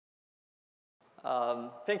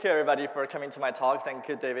Thank you, everybody, for coming to my talk. Thank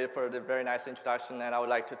you, David, for the very nice introduction. And I would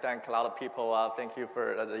like to thank a lot of people. Thank you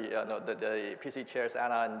for the PC chairs,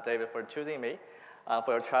 Anna and David, for choosing me,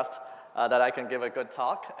 for your trust that I can give a good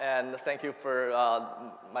talk. And thank you for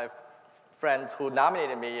my friends who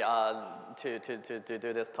nominated me to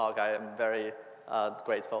do this talk. I am very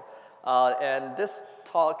grateful. And this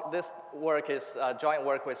work is joint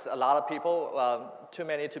work with a lot of people, too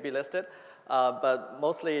many to be listed. But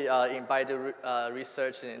mostly in Baidu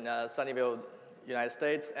research in Sunnyvale, United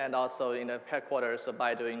States, and also in the headquarters of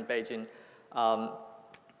Baidu in Beijing.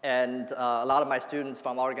 And a lot of my students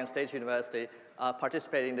from Oregon State University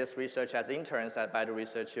participate in this research as interns at Baidu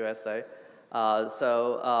Research USA.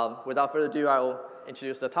 So without further ado, I will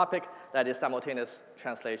introduce the topic, that is simultaneous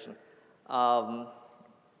translation.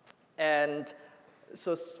 And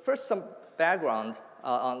so first, some background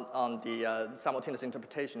on the simultaneous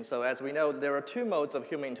interpretation. So as we know, there are two modes of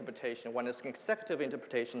human interpretation. One is consecutive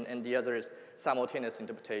interpretation, and the other is simultaneous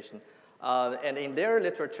interpretation. And in their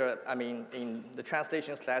literature, I mean, in the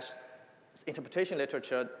translation/interpretation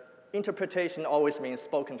literature, interpretation always means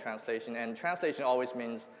spoken translation, and translation always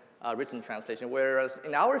means written translation. Whereas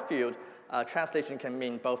in our field, translation can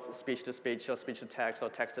mean both speech-to-speech, or speech-to-text, or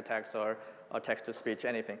text-to-text, or text-to-speech,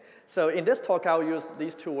 anything. So in this talk, I'll use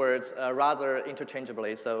these two words rather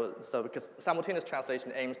interchangeably. So because simultaneous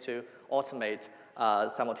translation aims to automate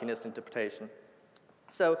simultaneous interpretation.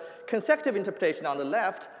 So consecutive interpretation on the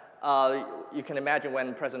left, you can imagine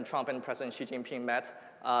when President Trump and President Xi Jinping met,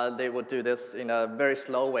 they would do this in a very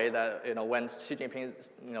slow way. That when Xi Jinping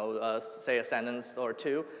say a sentence or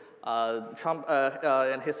two, Trump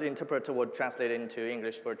and his interpreter would translate it into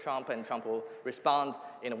English for Trump, and Trump will respond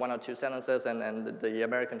in one or two sentences, and the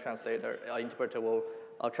American interpreter will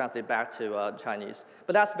translate back to Chinese.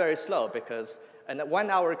 But that's very slow, because a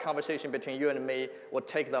 1 hour conversation between you and me would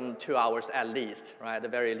take them 2 hours at least, right, at the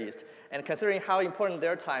very least. And considering how important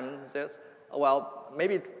their time is, well,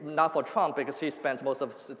 maybe not for Trump, because he spends most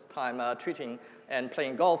of his time tweeting and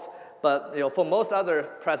playing golf, but for most other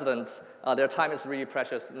presidents, their time is really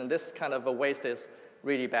precious, and this kind of a waste is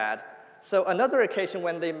really bad. So another occasion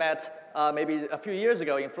when they met, maybe a few years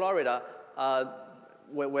ago in Florida,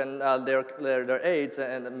 when their aides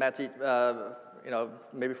and met,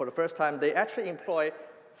 maybe for the first time, they actually employ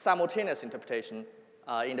simultaneous interpretation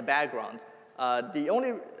in the background.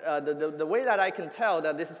 The way that I can tell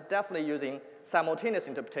that this is definitely using simultaneous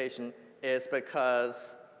interpretation is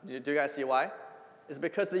because, do you guys see why? It's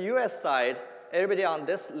because the US side, everybody on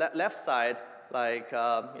this left side, like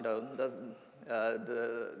the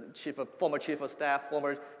former chief of staff,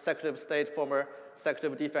 former secretary of state, former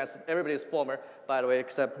secretary of defense, everybody is former, by the way,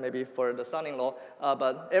 except maybe for the son-in-law,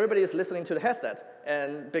 but everybody is listening to the headset,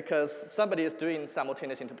 and because somebody is doing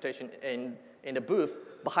simultaneous interpretation in the booth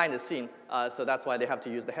behind the scene, so that's why they have to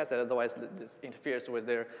use the headset, otherwise this interferes with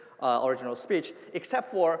their original speech,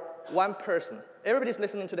 except for one person. Everybody's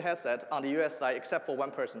listening to the headset on the US side except for one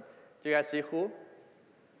person. Do you guys see who?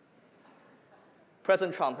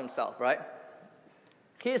 President Trump himself, right?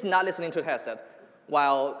 He is not listening to the headset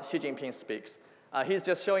while Xi Jinping speaks. He's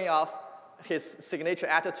just showing off his signature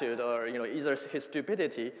attitude, or either his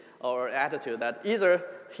stupidity or attitude, that either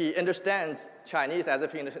he understands Chinese as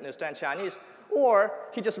if he understands Chinese, or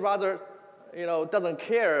he just rather doesn't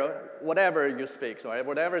care whatever you speak, right?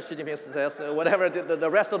 Whatever Xi Jinping says, whatever the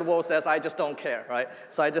rest of the world says, I just don't care, right?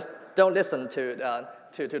 So I just don't listen to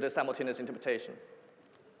the simultaneous interpretation.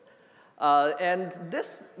 And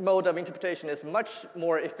this mode of interpretation is much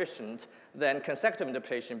more efficient than consecutive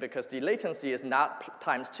interpretation, because the latency is not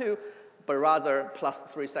 ×2, but rather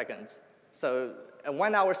 +3 seconds. So a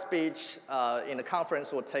 1 hour speech in a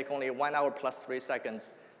conference will take only 1 hour +3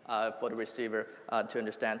 seconds for the receiver to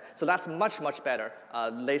understand. So that's much, much better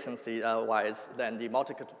latency-wise than the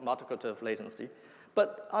multiplicative latency.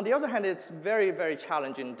 But on the other hand, it's very, very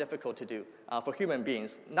challenging and difficult to do for human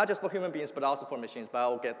beings. Not just for human beings, but also for machines, but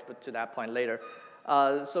I'll get to that point later.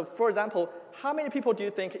 So for example, how many people do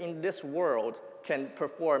you think in this world can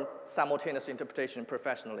perform simultaneous interpretation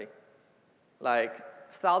professionally? Like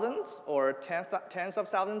thousands, or tens of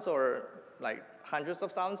thousands, or like hundreds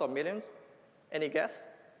of thousands, or millions? Any guess?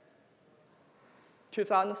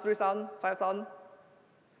 2,000, 3,000, 5,000?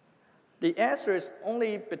 The answer is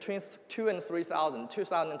only between 2,000 and 3,000,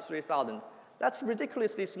 2,000 and 3,000. That's a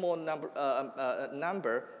ridiculously small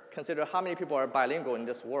number, consider how many people are bilingual in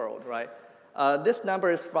this world, right? This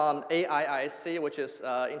number is from AIIC, which is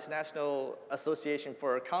International Association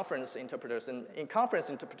for Conference Interpreters. And in conference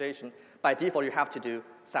interpretation, by default, you have to do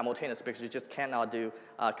simultaneous, because you just cannot do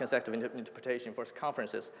consecutive interpretation for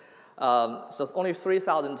conferences. So only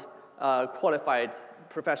 3,000 qualified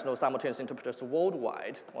professional simultaneous interpreters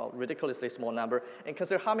worldwide, well, ridiculously small number, and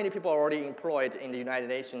consider how many people are already employed in the United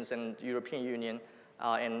Nations and European Union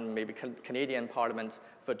and maybe Canadian Parliament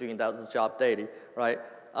for doing this job daily, right?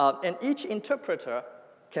 And each interpreter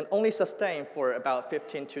can only sustain for about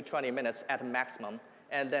 15 to 20 minutes at maximum,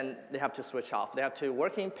 and then they have to switch off. They have to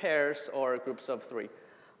work in pairs or groups of 3.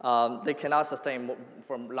 They cannot sustain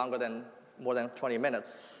for more than 20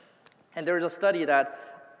 minutes. And there is a study that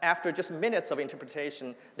after just minutes of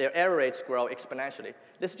interpretation, their error rates grow exponentially.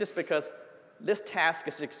 This is just because this task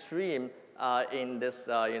is extreme in this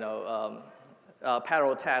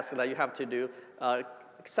parallel task that you have to do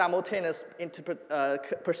simultaneous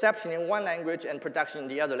perception in one language and production in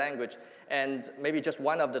the other language. And maybe just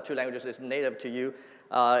one of the 2 languages is native to you,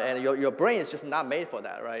 and your brain is just not made for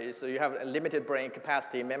that, right? So you have a limited brain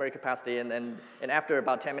capacity, memory capacity, and after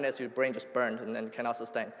about 10 minutes, your brain just burned and cannot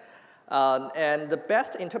sustain. And the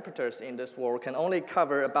best interpreters in this world can only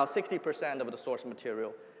cover about 60% of the source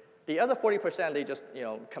material. The other 40%, they just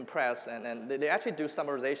compress, and they actually do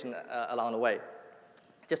summarization along the way.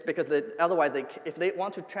 Just because otherwise, if they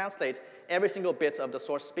want to translate every single bit of the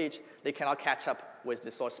source speech, they cannot catch up with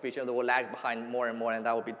the source speech, and they will lag behind more and more, and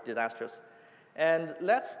that will be disastrous. And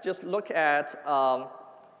let's just look at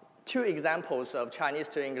 2 examples of Chinese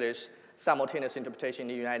to English simultaneous interpretation in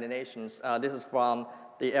the United Nations. This is from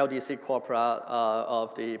the LDC corpora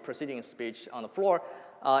of the preceding speech on the floor.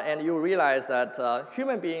 And you realize that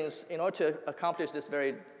human beings, in order to accomplish this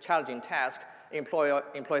very challenging task,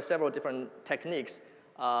 employ several different techniques,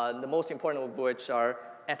 the most important of which are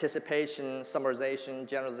anticipation, summarization,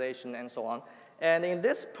 generalization, and so on. And in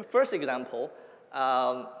this first example,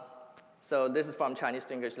 so this is from Chinese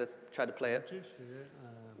to English. Let's try to play it.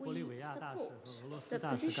 We support the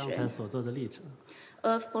position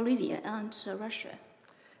of Bolivia and Russia.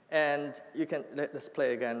 And you can, let's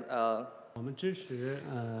play again. We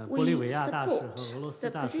support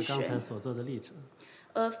the position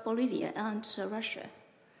of Bolivia and Russia.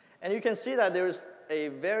 And you can see that there is a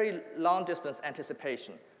very long distance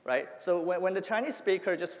anticipation, right? So when the Chinese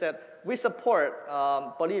speaker just said, we support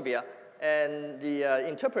Bolivia, and the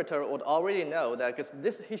interpreter would already know that, because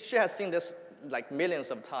she has seen this like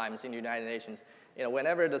millions of times in the United Nations.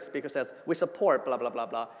 Whenever the speaker says, we support blah, blah, blah,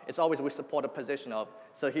 blah, it's always we support the position of.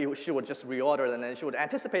 So she would just reorder, and then she would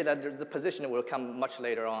anticipate that the position will come much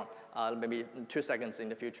later on, maybe 2 seconds in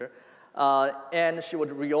the future. And she would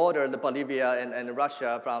reorder the Bolivia and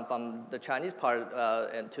Russia from the Chinese part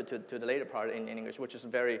to the later part in English, which is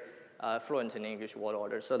very fluent in English word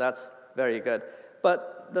order. So that's very good.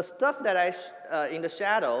 But the stuff that in the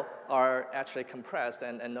shadow are actually compressed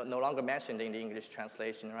and no longer mentioned in the English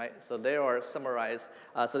translation, right? So they are summarized.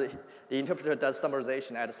 So the interpreter does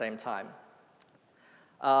summarization at the same time.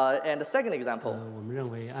 And the second example. We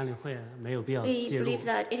believe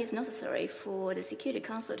that it is necessary for the Security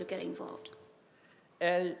Council to get involved.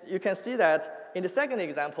 And you can see that in the second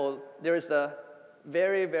example, there is a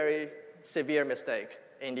very, very severe mistake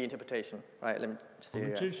in the interpretation, right? Let me see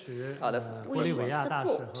here. We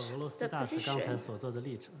support the position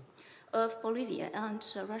of Bolivia and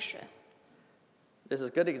Russia. This is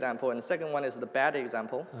a good example, and the second one is the bad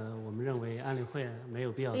example. We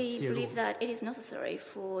believe that it is necessary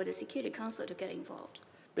for the Security Council to get involved.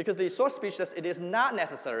 Because the source speech says it is not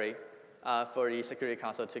necessary for the Security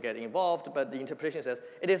Council to get involved, but the interpretation says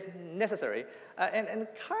it is necessary. And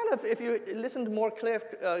kind of, if you listen more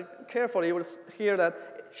carefully, you will hear that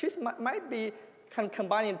she might be kind of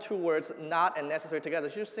combining 2 words, not and necessary, together.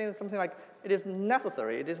 She's saying something like, it is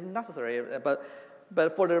necessary, but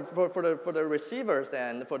for the receivers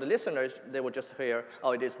and for the listeners, they will just hear,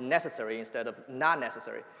 oh, it is necessary instead of not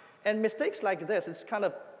necessary. And mistakes like this, it's kind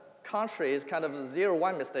of contrary, it's kind of a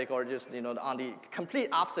 0-1 mistake, or just on the complete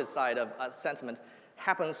opposite side of a sentiment,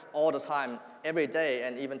 happens all the time, every day,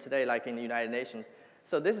 and even today, like in the United Nations.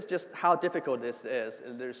 So this is just how difficult this is.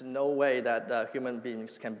 There's no way that human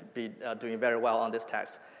beings can be doing very well on this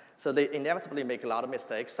text. So they inevitably make a lot of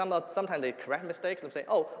mistakes. Sometimes they correct mistakes and say,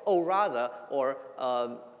 oh, rather, or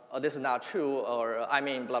this is not true, or I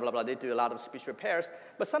mean, blah, blah, blah. They do a lot of speech repairs.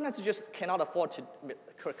 But sometimes you just cannot afford to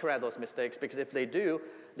correct those mistakes, because if they do,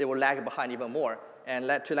 they will lag behind even more. And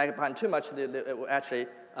to lag behind too much, it will actually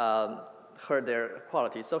hurt their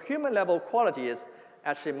quality. So human level quality is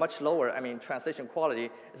actually much lower. I mean, translation quality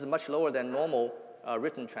is much lower than normal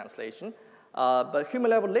written translation. But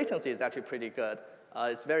human level latency is actually pretty good.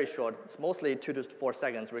 It's very short. It's mostly 2 to 4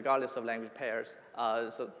 seconds, regardless of language pairs.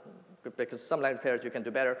 Because some language pairs you can do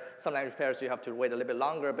better. Some language pairs you have to wait a little bit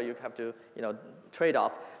longer, but you have to trade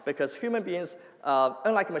off. Because human beings,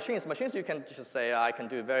 unlike machines you can just say, I can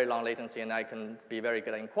do very long latency and I can be very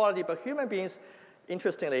good in quality. But human beings,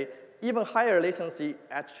 interestingly, even higher latency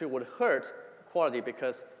actually would hurt quality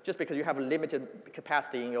because you have a limited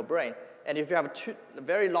capacity in your brain. And if you have a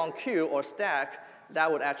very long queue or stack, that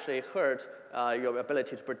would actually hurt your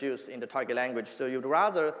ability to produce in the target language. So you'd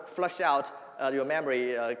rather flush out your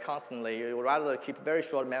memory constantly. You would rather keep very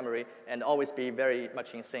short memory and always be very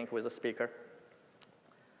much in sync with the speaker.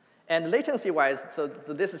 And latency-wise, so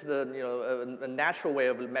this is the a natural way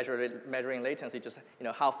of measuring latency. Just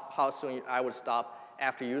how soon I would stop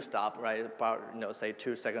after you stop, right? About say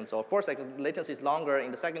 2 seconds or 4 seconds. Latency is longer in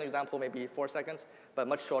the second example, maybe 4 seconds, but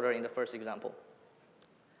much shorter in the first example.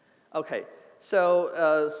 Okay, so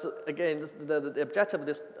again, the objective of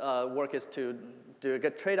this work is to do a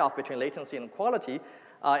good trade-off between latency and quality.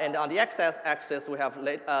 And on the x-axis, we have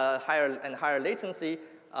higher and higher latency.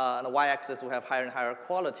 On the y-axis, we have higher and higher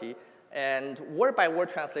quality. And word-by-word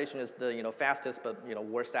translation is the fastest, but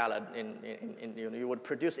word salad. You would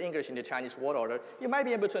produce English in the Chinese word order. You might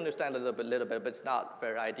be able to understand a little bit, but it's not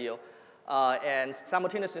very ideal. And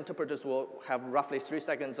simultaneous interpreters will have roughly 3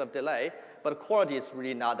 seconds of delay, but quality is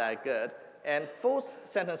really not that good. And full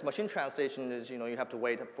sentence machine translation is you have to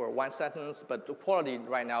wait for 1 sentence, but the quality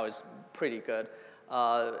right now is pretty good.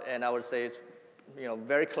 And I would say it's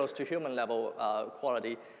very close to human level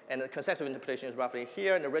quality. And the consecutive interpretation is roughly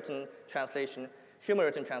here. In the written translation, human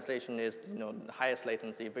written translation is the highest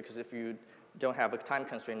latency, because if you don't have a time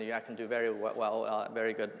constraint, you can do very well,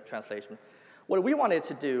 very good translation. What we wanted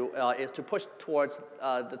to do is to push towards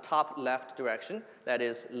the top left direction, that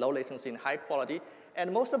is low latency and high quality.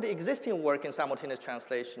 And most of the existing work in simultaneous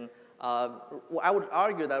translation, I would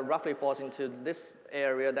argue that roughly falls into this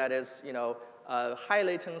area, that is high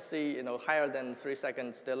latency, higher than 3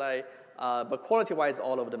 seconds delay, but quality-wise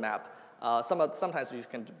all over the map. Sometimes you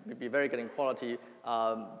can be very good in quality,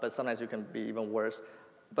 but sometimes you can be even worse.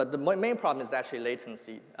 But the main problem is actually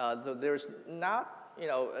latency. So there's not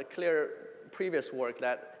a clear previous work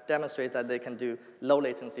that demonstrates that they can do low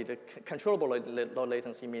latency, the controllable low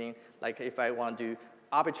latency, meaning like if I want to do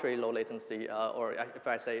arbitrary low latency, or if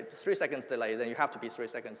I say 3 seconds delay, then you have to be 3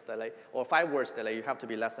 seconds delay, or 5 words delay, you have to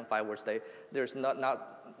be less than 5 words delay. There's not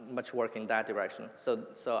much work in that direction. So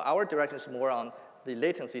our direction is more on the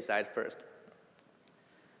latency side first.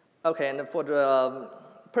 Okay, and for the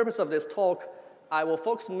purpose of this talk, I will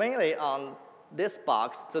focus mainly on this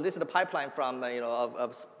box. So this is the pipeline from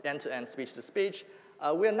of end-to-end speech-to-speech.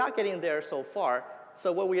 We are not getting there so far. So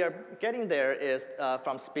what we are getting there is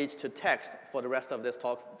from speech to text for the rest of this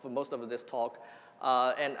talk, for most of this talk.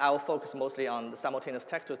 And I will focus mostly on the simultaneous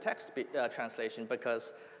text-to-text translation,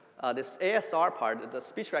 because this ASR part, the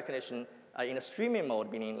speech recognition in a streaming mode,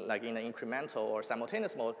 meaning like in an incremental or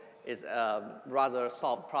simultaneous mode, is a rather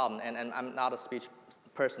solved problem. And I'm not a speech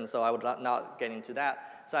person, so I would not get into that.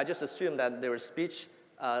 So I just assume that there is speech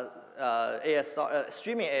ASR,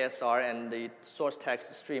 streaming ASR, and the source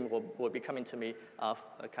text stream will be coming to me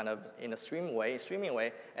kind of in a streaming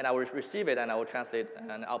way, and I will receive it and I will translate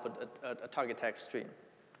and output a target text stream.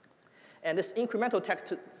 And this incremental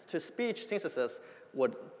text-to-speech synthesis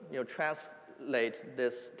would translate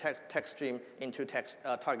this text stream into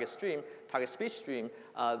target speech stream.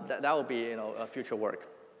 That will be future work.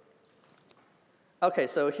 Okay,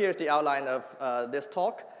 so here's the outline of this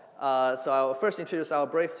talk. So I'll first introduce our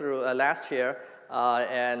breakthrough last year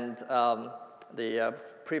and the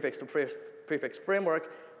prefix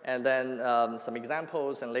framework, and then some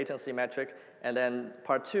examples and latency metric. And then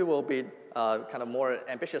part 2 will be kind of more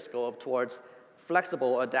ambitious goal towards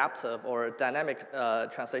flexible, adaptive, or dynamic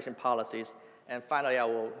translation policies. And finally, I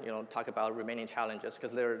will talk about remaining challenges,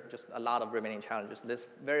 because there are just a lot of remaining challenges. This is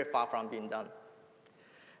very far from being done.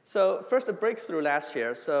 So first, the breakthrough last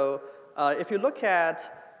year. So if you look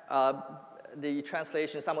at the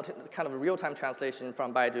translation, kind of real-time translation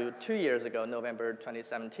from Baidu 2 years ago, November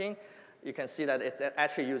 2017, you can see that it's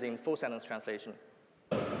actually using full sentence translation.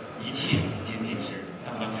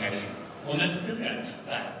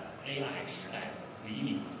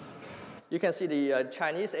 You can see the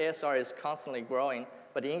Chinese ASR is constantly growing,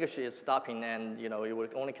 but the English is stopping, and it will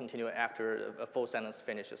only continue after a full sentence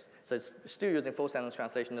finishes. So it's still using full sentence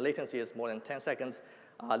translation. The latency is more than 10 seconds.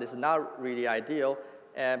 This is not really ideal.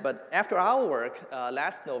 But after our work,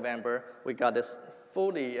 last November, we got this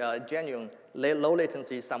fully genuine low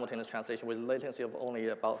latency simultaneous translation with latency of only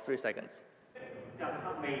about 3 seconds.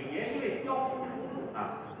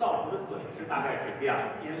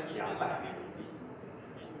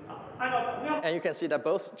 And you can see that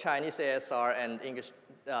both Chinese ASR and English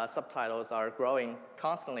subtitles are growing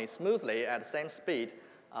constantly, smoothly at the same speed.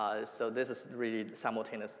 So this is really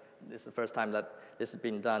simultaneous. This is the first time that this has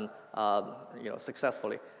been done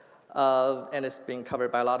successfully. and it's being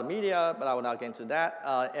covered by a lot of media, but I will not get into that.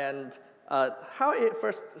 How it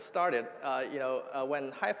first started,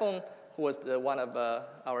 when Haifeng, who was one of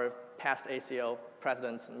our past ACL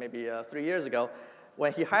presidents maybe 3 years ago,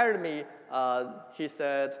 when he hired me, he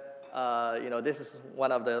said, this is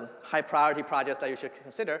one of the high priority projects that you should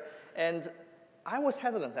consider. And I was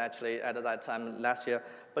hesitant, actually, at that time last year,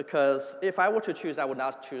 because if I were to choose, I would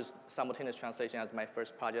not choose simultaneous translation as my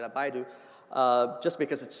first project at Baidu, just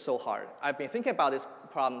because it's so hard. I've been thinking about this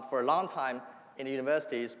problem for a long time in the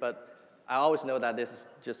universities, but I always know that this is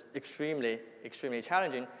just extremely, extremely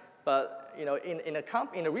challenging. But in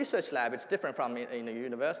a research lab, it's different from in a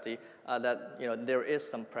university. That there is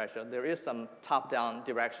some pressure, there is some top-down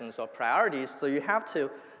directions or priorities. So you have to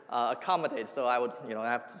accommodate. So I would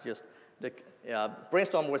have to just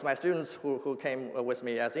brainstorm with my students who came with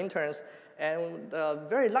me as interns, and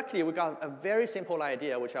very luckily we got a very simple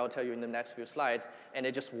idea, which I'll tell you in the next few slides, and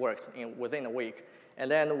it just worked within a week.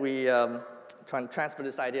 And then we try to transfer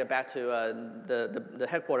this idea back to the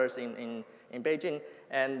headquarters in Beijing,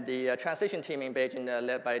 and the translation team in Beijing,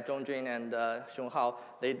 led by Zhongjun and Xiong,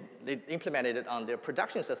 they implemented it on their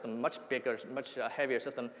production system, much bigger, much heavier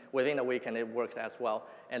system, within a week, and it worked as well.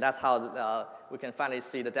 And that's how we can finally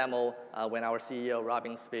see the demo when our CEO,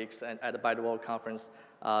 Robin, speaks at the Baidu World Conference.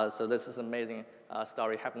 So this is an amazing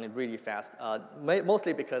story happening really fast,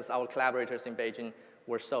 mostly because our collaborators in Beijing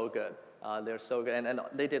were so good. They're so good, and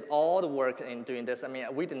they did all the work in doing this. I mean,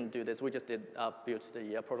 we didn't do this. We just built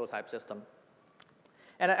the prototype system.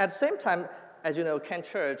 And at the same time, as you know, Ken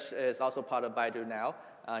Church is also part of Baidu now.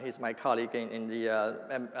 He's my colleague in the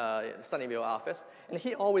Sunnyvale office, and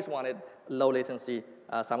he always wanted low latency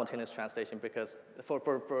simultaneous translation, because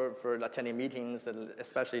for attending meetings, and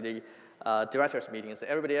especially the directors' meetings,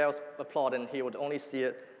 everybody else applauded, and he would only see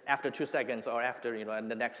it after 2 seconds or after in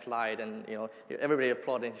the next slide, and everybody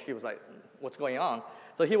applauded. He was like, "What's going on?"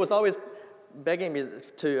 So he was always begging me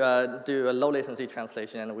to do a low latency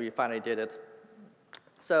translation, and we finally did it.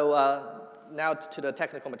 So now to the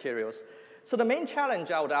technical materials. So the main challenge,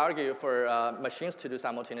 I would argue, for machines to do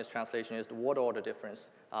simultaneous translation is the word order difference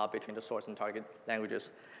between the source and target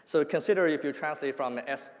languages. So consider if you translate from an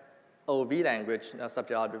SOV language,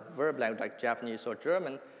 subject object verb language like Japanese or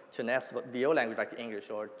German, to an SVO language like English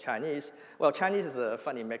or Chinese. Well, Chinese is a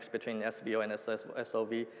funny mix between SVO and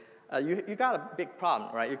SOV. You got a big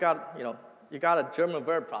problem, right? You got a German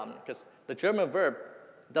verb problem, because the German verb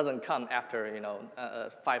doesn't come after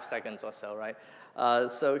 5 seconds or so, right?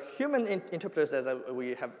 So human interpreters, as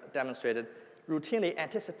we have demonstrated, routinely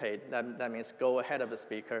anticipate, that means go ahead of the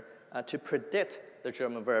speaker, to predict the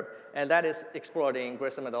German verb. And that is explored in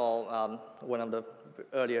Grissom et al., one of the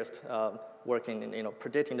earliest working in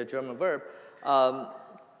predicting the German verb.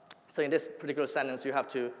 So in this particular sentence, you have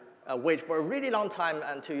to wait for a really long time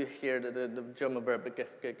until you hear the German verb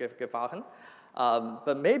gefahren.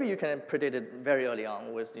 But maybe you can predict it very early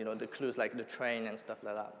on with the clues like the train and stuff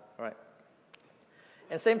like that, right?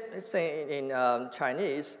 And same thing in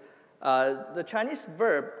Chinese. The Chinese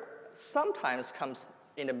verb sometimes comes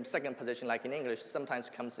in the second position, like in English, sometimes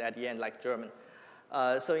comes at the end, like German.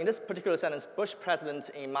 So in this particular sentence, Bush president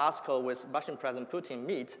in Moscow with Russian President Putin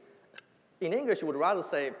meet. In English, you would rather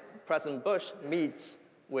say President Bush meets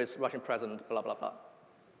with Russian President blah, blah, blah.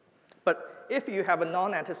 But if you have a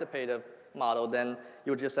non-anticipative model, then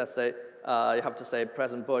you would just you have to say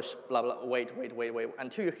President Bush, blah, blah, wait,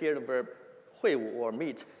 until you hear the verb 会晤 or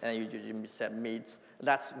meet, and you said meets.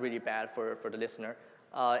 That's really bad for the listener.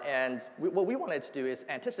 And what we wanted to do is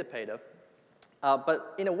anticipative,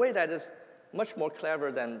 but in a way that is much more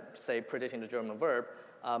clever than, say, predicting the German verb,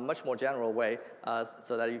 much more general way,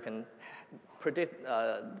 so that you can predict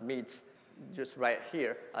meets just right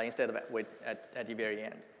here instead of at the very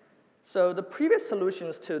end. So the previous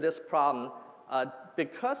solutions to this problem,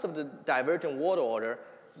 because of the divergent word order,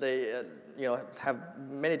 they have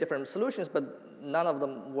many different solutions, but none of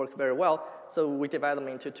them work very well. So we divide them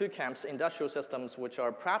into two camps: industrial systems, which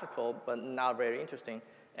are practical but not very interesting,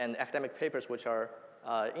 and academic papers, which are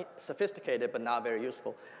sophisticated but not very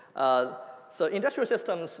useful. So industrial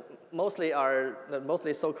systems mostly are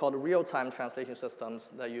so-called real-time translation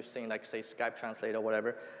systems that you've seen, like, say, Skype Translate or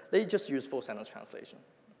whatever. They just use full-sentence translation.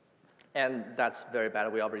 And that's very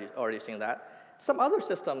bad. We already seen that. Some other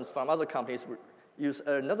systems from other companies use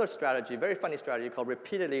another strategy, very funny strategy, called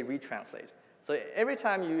repeatedly retranslate. So every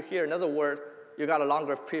time you hear another word, you got a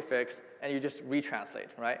longer prefix, and you just retranslate,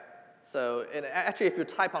 right? So actually, if you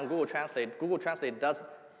type on Google Translate does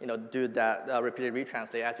do that repeated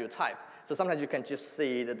retranslate as you type. So sometimes you can just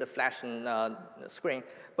see the flashing screen.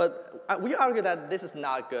 But we argue that this is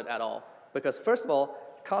not good at all, because first of all,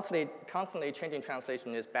 constantly changing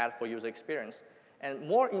translation is bad for user experience. And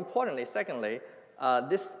more importantly, secondly,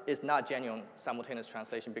 this is not genuine simultaneous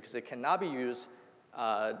translation because it cannot be used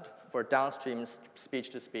for downstream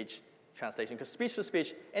speech-to-speech translation. Because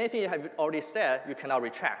speech-to-speech, anything you have already said, you cannot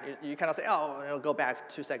retract. You cannot say, oh, go back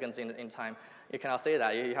 2 seconds in time. You cannot say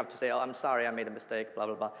that. You have to say, oh, I'm sorry, I made a mistake, blah,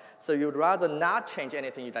 blah, blah. So you'd rather not change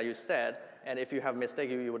anything that you said, and if you have a mistake,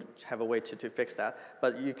 you would have a way to fix that.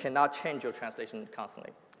 But you cannot change your translation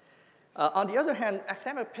constantly. On the other hand,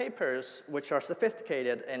 academic papers, which are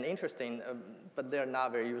sophisticated and interesting, but they're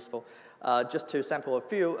not very useful, just to sample a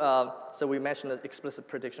few, so we mentioned the explicit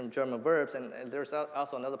prediction of German verbs, and there's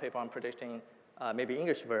also another paper on predicting maybe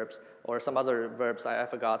English verbs or some other verbs I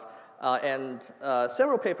forgot. And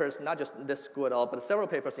several papers, not just this school at all, but several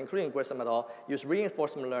papers, including Grissom et al., use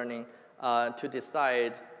reinforcement learning to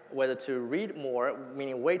decide whether to read more,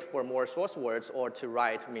 meaning wait for more source words, or to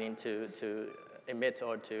write, meaning to emit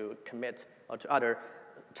or to commit or to other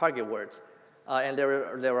target words. And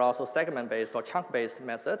there were also segment-based or chunk-based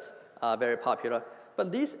methods, very popular.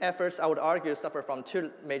 But these efforts, I would argue, suffer from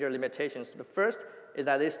 2 major limitations. The first is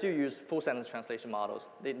that they still use full-sentence translation models.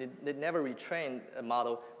 They never retrain a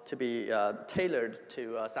model to be tailored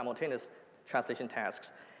to simultaneous translation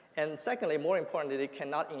tasks. And secondly, more importantly, they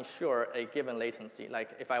cannot ensure a given latency.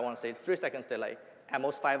 Like if I want to say 3 seconds delay, at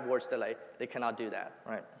most 5 words delay, they cannot do that,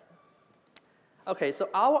 right? Okay, so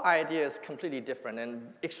our idea is completely different and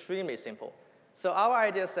extremely simple. So our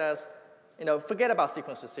idea says, forget about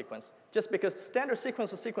sequence-to-sequence. Just because standard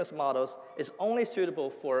sequence-to-sequence models is only suitable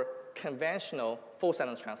for conventional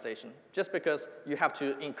full-sentence translation, just because you have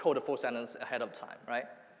to encode the full sentence ahead of time, right?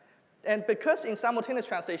 And because in simultaneous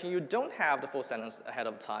translation, you don't have the full sentence ahead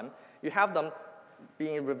of time, you have them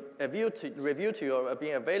being reviewed to you or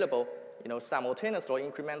being available simultaneously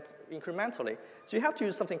or incrementally. So you have to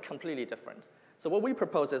use something completely different. So what we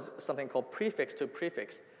propose is something called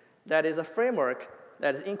prefix-to-prefix. That is a framework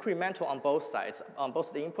that is incremental on both sides, on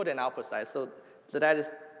both the input and output sides. So that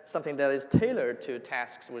is something that is tailored to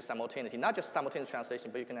tasks with simultaneity, not just simultaneous translation,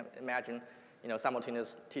 but you can imagine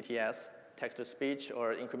simultaneous TTS, text-to-speech,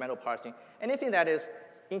 or incremental parsing. Anything that is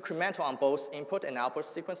incremental on both input and output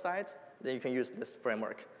sequence sides, then you can use this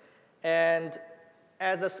framework. And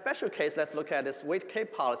as a special case, let's look at this wait K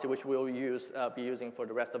policy, which we'll be using for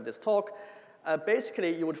the rest of this talk.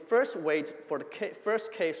 Basically, you would first wait for the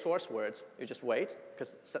first K source words. You just wait,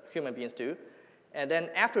 because human beings do. And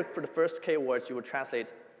then for the first K words, you would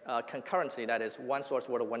translate concurrently, that is, one source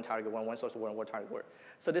word or one target word, one source word and one target word.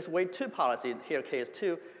 So this wait 2 policy, here K is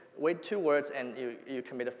 2, wait 2 words and you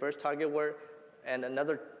commit the first target word, and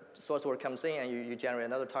another source word comes in and you generate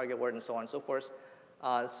another target word and so on and so forth.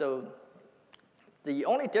 So the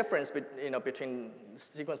only difference between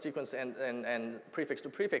sequence and prefix to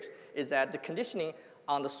prefix is that the conditioning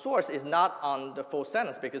on the source is not on the full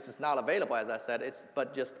sentence because it's not available, as I said,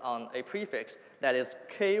 but just on a prefix that is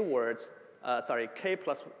K words, K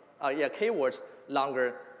words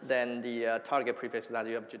longer than the target prefix that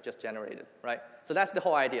you have just generated, right? So that's the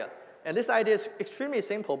whole idea. And this idea is extremely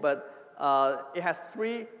simple, but it has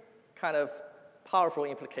 3 kind of powerful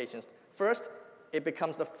implications. First, it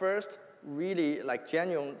becomes the first really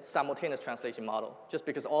genuine simultaneous translation model, just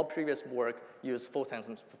because all previous work used full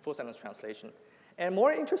sentence translation. And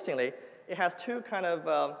more interestingly, it has 2 kind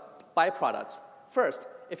of byproducts. First,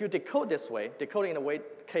 if you decode this way, decode in a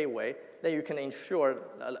wait K way, then you can ensure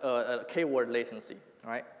a K word latency,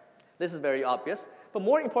 right? This is very obvious. But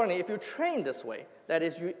more importantly, if you train this way, that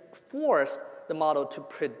is, you force the model to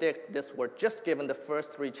predict this word just given the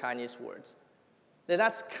first 3 Chinese words, then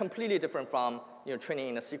that's completely different from training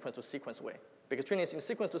in a sequence-to-sequence way. Because training in a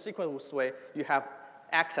sequence-to-sequence way, you have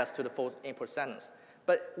access to the full input sentence.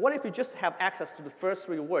 But what if you just have access to the first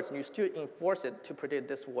 3 words and you still enforce it to predict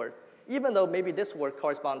this word, even though maybe this word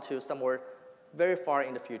corresponds to somewhere very far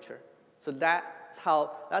in the future? So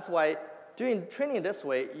that's why doing training this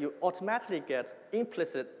way, you automatically get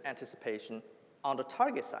implicit anticipation on the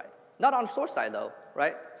target side. Not on the source side, though,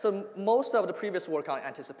 right? So most of the previous work on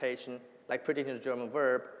anticipation, like predicting the German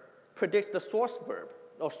verb, predicts the source verb,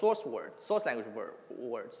 or source language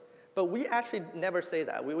words. But we actually never say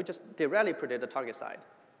that. We would just directly predict the target side.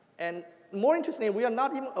 And more interestingly, we are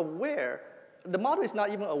not even aware, the model is not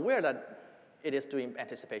even aware that it is doing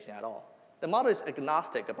anticipation at all. The model is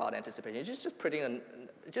agnostic about anticipation. It's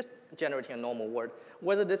just generating a normal word.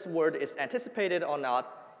 Whether this word is anticipated or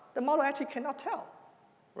not, the model actually cannot tell,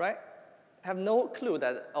 right? Have no clue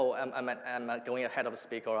that, oh, I'm going ahead of the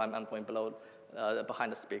speaker or I'm going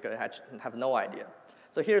behind the speaker. I have no idea.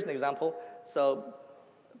 So here's an example. So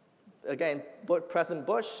again, President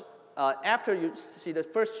Bush, after you see the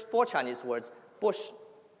first 4 Chinese words, Bush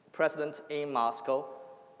president in Moscow,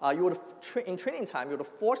 in training time, you would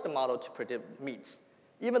force the model to predict meats.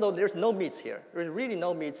 Even though there's no meats here. There's really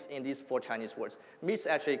no meats in these 4 Chinese words. Meats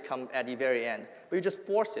actually come at the very end. But you just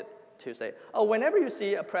force it to say, oh, whenever you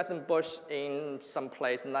see a President Bush in some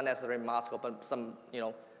place, not necessarily Moscow, but some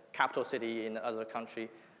capital city in another country,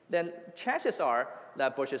 then chances are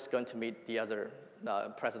that Bush is going to meet the other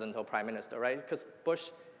president or prime minister, right? Because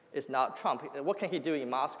Bush is not Trump. What can he do in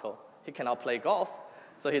Moscow? He cannot play golf,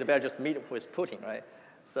 so he'd better just meet with Putin, right?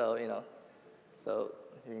 So, so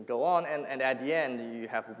you can go on, and at the end, you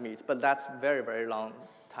have meats. But that's very, very long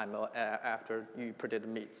time after you predict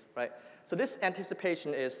meats, right? So this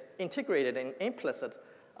anticipation is integrated and implicit,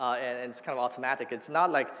 and it's kind of automatic. It's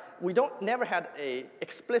not like, we never had a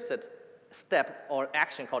explicit step or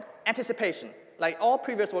action called anticipation. Like all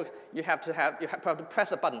previous work, you have to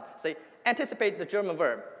press a button, say, anticipate the German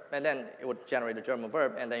verb, and then it would generate the German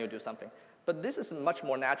verb, and then you do something. But this is much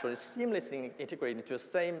more natural. It's seamlessly integrated into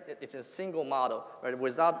it's a single model, right,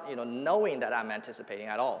 without knowing that I'm anticipating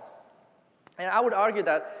at all. And I would argue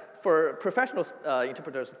that for professional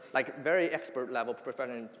interpreters, like very expert level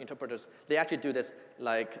professional interpreters, they actually do this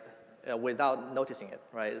like without noticing it,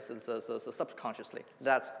 right? So subconsciously,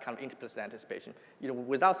 that's kind of implicit anticipation.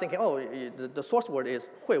 Without thinking, oh, the source word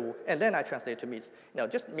is 会武, and then I translate it to meats.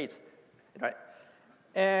 Just meats, right?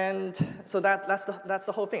 And so that's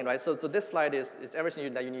the whole thing, right? So this slide is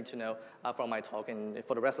everything that you need to know from my talk, and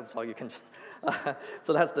for the rest of the talk, you can just,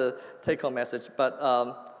 so that's the take-home message. But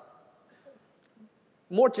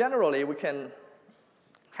more generally, we can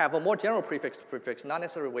have a more general prefix, not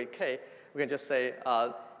necessarily with K. We can just say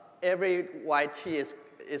every YT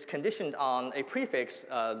is conditioned on a prefix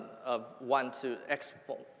of 1 to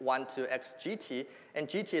xgt, and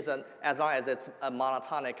gt is as long as it's a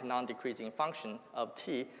monotonic non-decreasing function of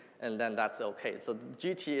t, and then that's okay. So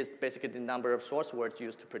gt is basically the number of source words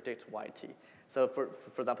used to predict yt. So for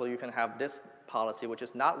example, you can have this policy, which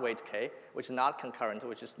is not weight k, which is not concurrent,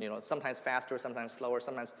 which is sometimes faster, sometimes slower,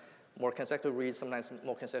 sometimes more consecutive reads, sometimes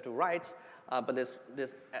more consecutive writes. But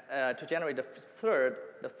to generate the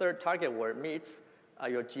third target word meets,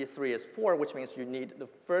 your G3 is 4, which means you need the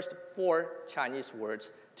first 4 Chinese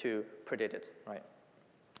words to predict it, right?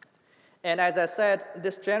 And as I said,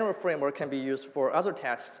 this general framework can be used for other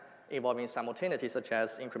tasks involving simultaneity, such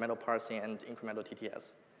as incremental parsing and incremental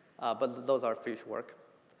TTS. But those are future work.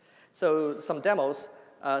 So some demos.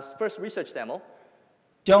 First research demo.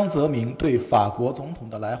 江泽民对法国总统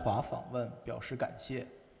的来华访问表示感谢。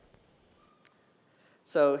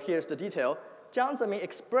 So here's the detail. Jiang Zemin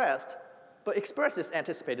expressed, but express is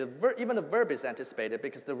anticipated. Even the verb is anticipated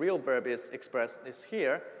because the real verb is expressed is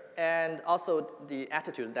here. And also the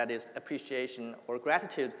attitude, that is appreciation or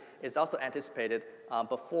gratitude, is also anticipated long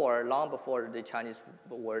before the Chinese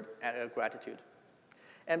word gratitude.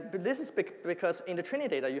 And this is because in the training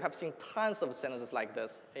data, you have seen tons of sentences like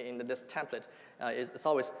this in this template. It's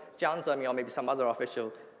always Jiang Zemin or maybe some other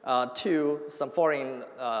official to some foreign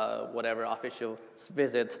whatever official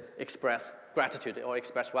visit, express gratitude or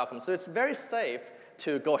express welcome. So it's very safe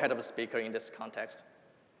to go ahead of the speaker in this context.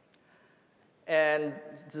 And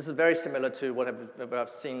this is very similar to what I've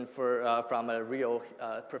seen from a real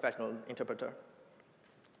professional interpreter,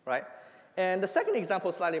 right? And the second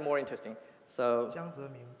example is slightly more interesting. So, 江泽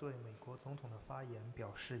民对美国总统的发言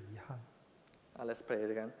表示遗憾。 let's play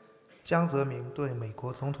it again. 江泽民对美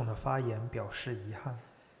国总统的发言表示遗憾。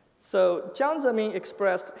 So Jiang Zemin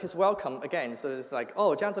expressed his welcome again. So it's like,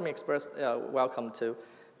 oh, Jiang Zemin expressed welcome too.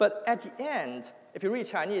 But at the end, if you read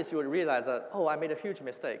Chinese, you would realize that, oh, I made a huge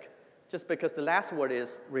mistake. Just because the last word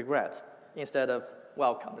is regret instead of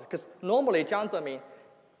welcome. Because normally Jiang Zemin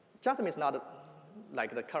is not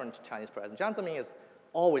like the current Chinese president. Jiang Zemin is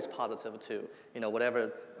always positive to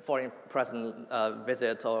whatever foreign president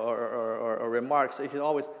visit or remarks. He's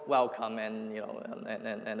always welcome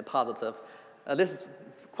and positive. This is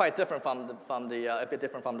quite different a bit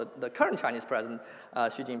different from the current Chinese president,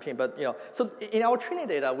 Xi Jinping. But so in our training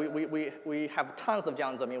data, we have tons of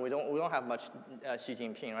Jiang Zemin. We don't have much Xi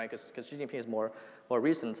Jinping, right? Because Xi Jinping is more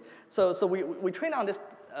recent. So we train on this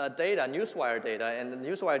data, Newswire data, and the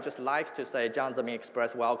Newswire just likes to say Jiang Zemin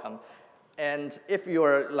expressed welcome. And if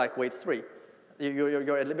you're like weight 3, you're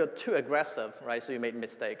a little bit too aggressive, right? So you make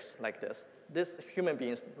mistakes like this. This human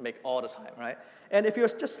beings make all the time, right? And if you're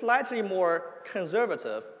just slightly more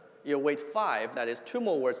conservative, you're weight 5, that is 2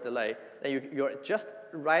 more words delay, then you're just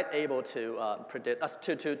right able to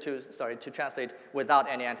to translate without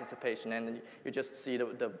any anticipation, and you just see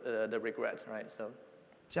the regret, right? So.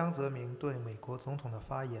 江泽民对美国总统的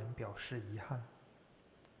发言表示遗憾。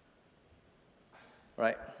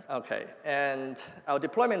right? Okay, and our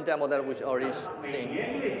deployment demo that we've already seen,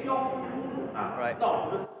 right?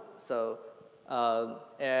 So,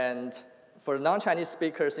 and for non-Chinese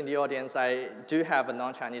speakers in the audience, I do have a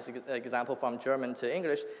non-Chinese example from German to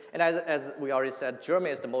English. And as we already said,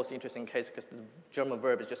 German is the most interesting case because the German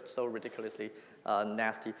verb is just so ridiculously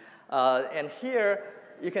nasty. And here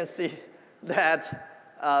you can see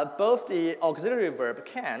that both the auxiliary verb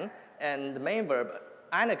can and the main verb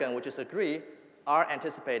einigen, which is agree, are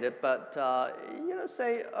anticipated. But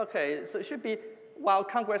say, okay, so it should be, while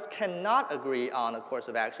Congress cannot agree on a course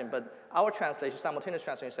of action, but our translation, simultaneous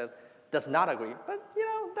translation says, does not agree, but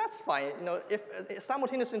that's fine. If a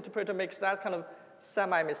simultaneous interpreter makes that kind of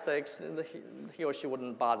semi-mistakes, he or she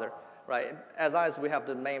wouldn't bother, right? As long as we have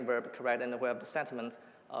the main verb correct and we have the sentiment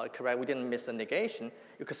correct, we didn't miss a negation.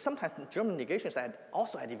 Because sometimes German negations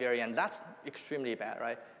also at the very end. That's extremely bad,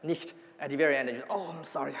 right? Nicht at the very end. And you, oh, I'm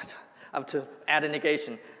sorry, I have to add a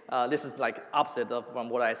negation. This is like opposite from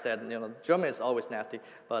what I said. German is always nasty,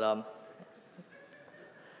 but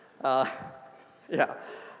yeah.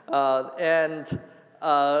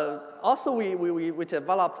 Also, we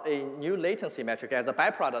developed a new latency metric as a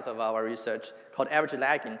byproduct of our research called average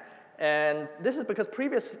lagging. And this is because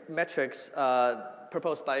previous metrics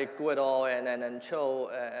proposed by Gu et al. And Cho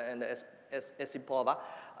and Esipova,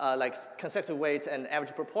 like consecutive weight and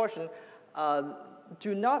average proportion,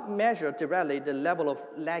 do not measure directly the level of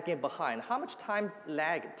lagging behind. How much time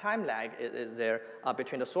lag is there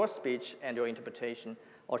between the source speech and your interpretation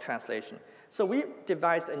or translation? So we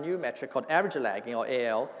devised a new metric called average lagging, or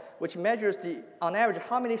AL, which measures on average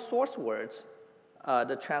how many source words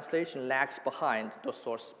the translation lags behind the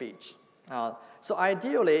source speech. So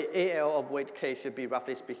ideally, AL of weight k should be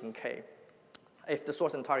roughly speaking k, if the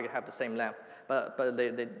source and target have the same length, but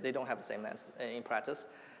they don't have the same length in practice.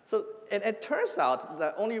 So it turns out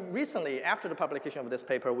that only recently, after the publication of this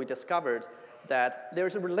paper, we discovered that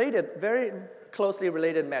there's a very closely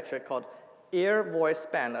related metric called ear-voice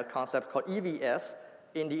span, a concept called EVS,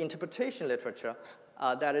 in the interpretation literature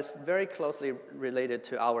that is very closely related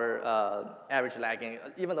to our average lagging,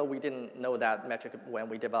 even though we didn't know that metric when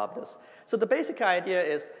we developed this. So the basic idea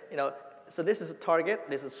is, so this is a target,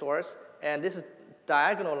 this is source, and this is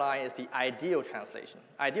diagonal line is the ideal translation.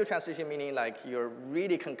 Ideal translation meaning like you're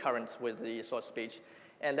really concurrent with the source speech.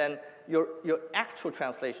 And then your actual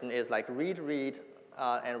translation is like read,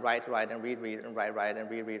 and write, and read, and write, and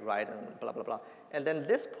read, write, and blah, blah, blah. And then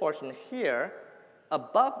this portion here,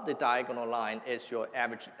 above the diagonal line is your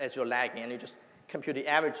average, as your lagging, and you just compute the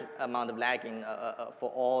average amount of lagging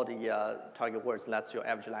for all the target words, and that's your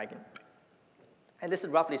average lagging. And this is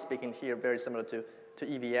roughly speaking here very similar to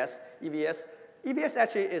EVS. EVS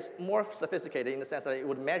actually is more sophisticated in the sense that it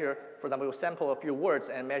would measure, for example, it would sample a few words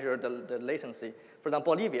and measure the latency. For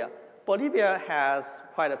example, Bolivia has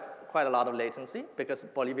quite a lot of latency because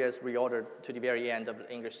Bolivia is reordered to the very end of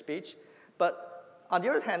English speech. But on the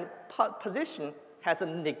other hand, position has a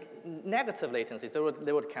negative latency, so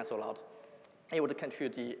they would cancel out. It would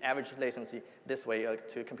compute the average latency this way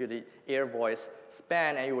to compute the ear-voice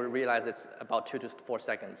span, and you would realize it's about 2 to 4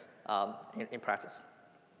 seconds in practice.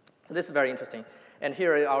 So this is very interesting. And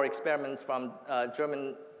here are our experiments from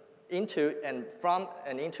German into and from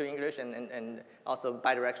and into English, and also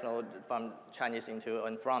bidirectional from Chinese into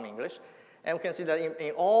and from English. And we can see that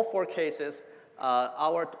in all 4 cases,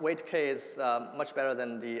 our weight k is much better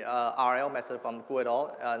than the RL method from Gu et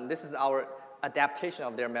al. This is our adaptation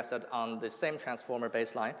of their method on the same transformer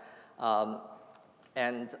baseline.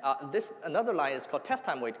 This another line is called test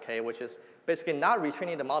time weight k, which is basically not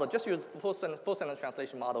retraining the model, just use full sentence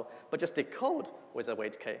translation model, but just decode with a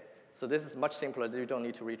weight k. So this is much simpler. You don't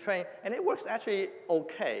need to retrain, and it works actually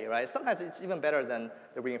okay, right? Sometimes it's even better than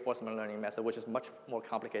the reinforcement learning method, which is much more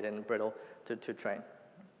complicated and brittle to train.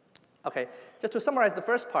 Okay, just to summarize the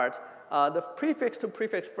first part, the prefix to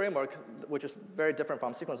prefix framework, which is very different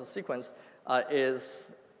from sequence to sequence,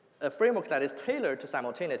 is a framework that is tailored to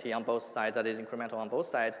simultaneity on both sides, that is incremental on both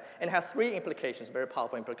sides, and has 3 implications, very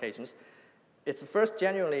powerful implications. It's the first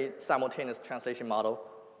genuinely simultaneous translation model,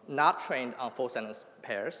 not trained on full sentence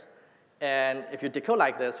pairs. And if you decode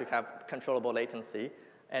like this, you have controllable latency.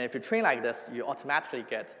 And if you train like this, you automatically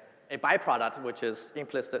get a byproduct, which is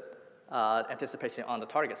implicit anticipation on the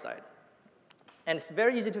target side. And it's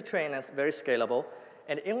very easy to train, and it's very scalable.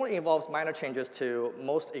 And it only involves minor changes to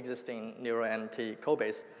most existing NeuroNT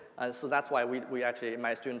codebase. So that's why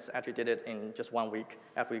my students actually did it in just 1 week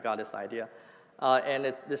after we got this idea. And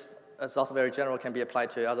it's also very general, can be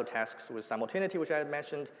applied to other tasks with simultaneity, which I had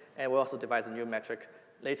mentioned. And we also devised a new metric,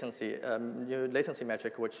 new latency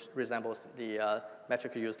metric, which resembles the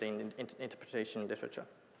metric used in interpretation literature.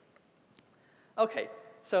 Okay,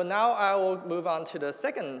 so now I will move on to the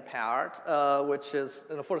second part, which is,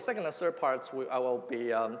 for the second and third parts, I will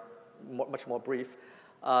be much more brief.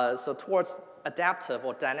 So towards adaptive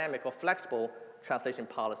or dynamic or flexible translation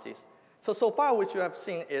policies. So far what you have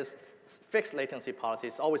seen is fixed latency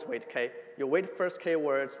policies, always wait K. You wait first K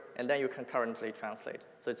words, and then you concurrently translate.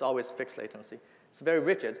 So it's always fixed latency. It's very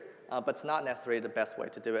rigid, but it's not necessarily the best way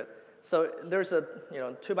to do it. So there's a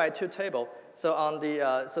 2x2 table. So on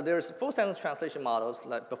the so there's full sentence translation models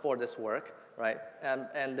like before this work, right?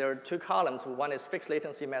 And there are two columns. One is fixed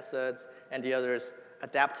latency methods, and the other is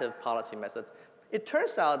adaptive policy methods. It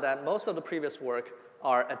turns out that most of the previous work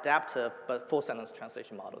are adaptive but full sentence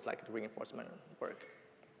translation models, like the reinforcement work.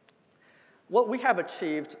 What we have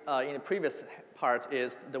achieved in the previous part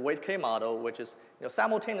is the weight K model, which is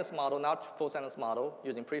simultaneous model, not full sentence model,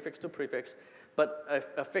 using prefix to prefix, but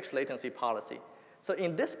a fixed latency policy. So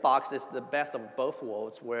in this box is the best of both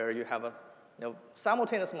worlds, where you have a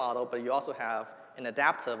simultaneous model, but you also have an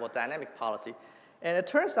adaptive or dynamic policy. And it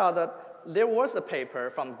turns out that there was a paper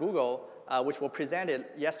from Google which was presented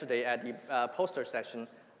yesterday at the poster session.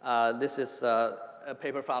 This is a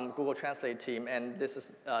paper from Google Translate team, and this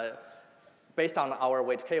is based on our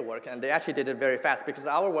weight K work. And they actually did it very fast because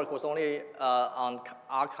our work was only on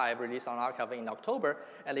archive, released on archive in October,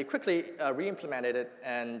 and they quickly re-implemented it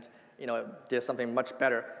and did something much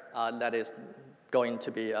better that is going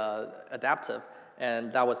to be adaptive.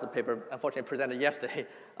 And that was the paper, unfortunately, presented yesterday.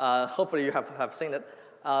 Hopefully you have seen it.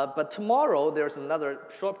 But tomorrow, there's another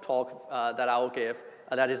short talk that I will give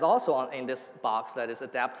that is also in this box that is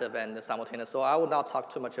adaptive and simultaneous. So I will not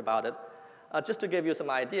talk too much about it. Just to give you some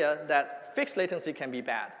idea that fixed latency can be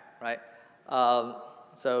bad, right?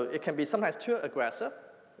 So it can be sometimes too aggressive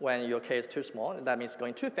when your K is too small. That means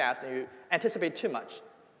going too fast and you anticipate too much.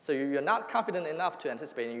 So you're not confident enough to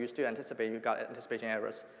anticipate, and you still anticipate, you got anticipation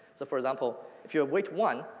errors. So for example, if you wait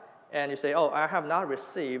 1 and you say, oh, I have not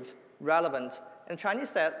received relevant, and Chinese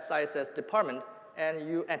side says department, and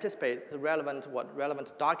you anticipate the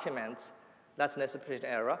relevant documents, that's an anticipation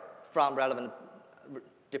error from relevant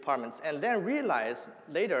departments, and then realize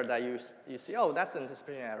later that you see, oh, that's an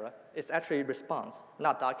anticipation error. It's actually response,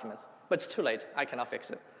 not documents. But it's too late. I cannot fix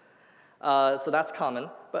it. So that's common.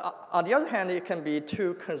 But on the other hand, it can be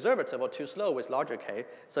too conservative or too slow with larger K.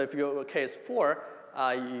 So if your K is 4,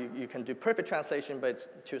 you can do perfect translation, but it's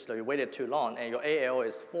too slow. You waited too long, and your AL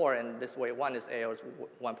is 4, and this way 1 is AL is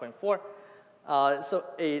 1.4. So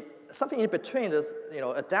something in between this,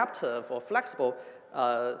 adaptive or flexible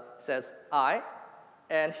says I,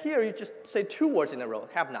 and here you just say 2 words in a row,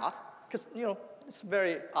 have not, because it's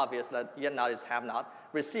very obvious that yet not is have not,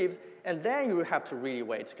 received, and then you have to really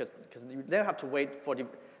wait, because you then have to wait for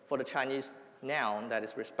the Chinese noun that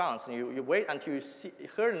is response, and you wait until you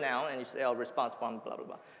hear the noun and you say, oh, response from blah, blah,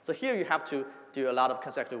 blah. So here you have to do a lot of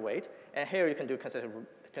consecutive wait, and here you can do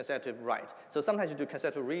consecutive write. So sometimes you do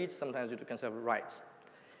consecutive reads, sometimes you do consecutive writes.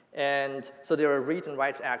 And so there are read and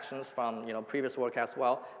write actions from previous work as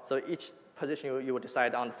well. So each position you will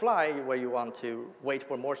decide on the fly where you want to wait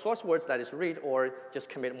for more source words, that is read, or just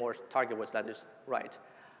commit more target words, that is write.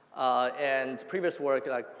 And previous work,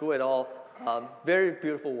 like Gu et al., very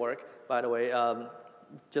beautiful work, by the way.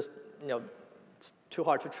 Just it's too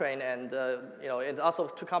hard to train, and it's also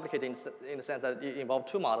too complicated in the sense that it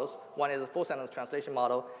involves 2 models. One is a full sentence translation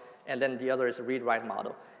model, and then the other is a read-write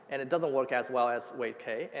model. And it doesn't work as well as weight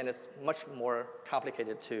K, and it's much more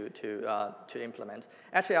complicated to implement.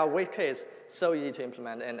 Actually, our weight K is so easy to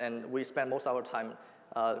implement, and we spend most of our time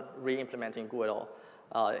re-implementing Gu et al.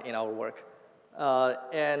 In our work.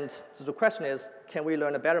 And so the question is, can we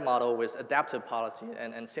learn a better model with adaptive policy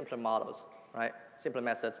and simpler models, right? Simpler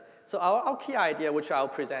methods. So our key idea, which I'll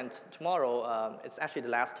present tomorrow, it's actually the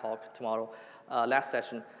last talk tomorrow, last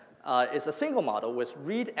session, is a single model with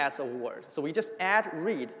read as a word. So we just add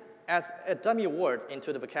read as a dummy word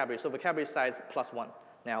into the vocabulary. So vocabulary size +1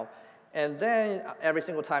 now. And then every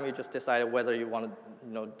single time you just decide whether you want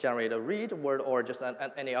to generate a read word or just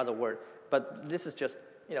any other word. But this is just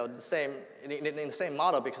the same in the same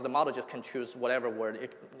model, because the model just can choose whatever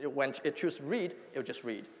word. When it chooses read, it will just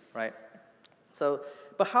read, right? So,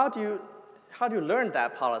 but how do you learn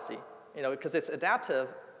that policy? Because it's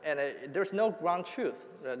adaptive, and there's no ground truth.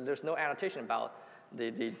 There's no annotation about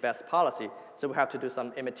the best policy. So we have to do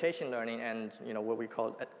some imitation learning and what we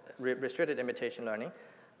call restricted imitation learning,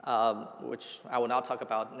 which I will not talk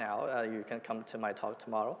about now. You can come to my talk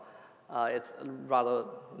tomorrow. It's rather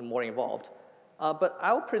more involved. But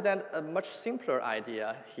I'll present a much simpler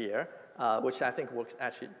idea here, which I think works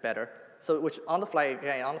actually better. So which on the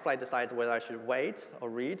fly decides whether I should wait or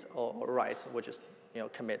read or write, which is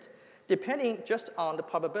commit, depending just on the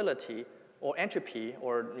probability or entropy,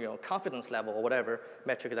 or confidence level, or whatever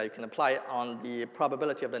metric that you can apply on the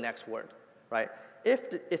probability of the next word, right?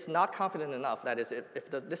 If it's not confident enough, that is, if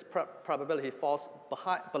this probability falls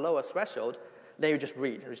below a threshold, then you just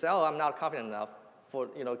read. You say, oh, I'm not confident enough for,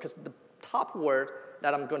 because the top word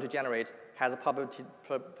that I'm going to generate has a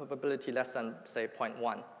probability less than, say,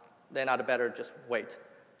 0.1. Then I'd better just wait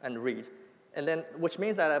and read. And then, which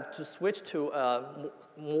means that I have to switch to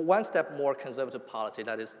one step more conservative policy,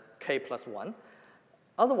 that is k plus 1.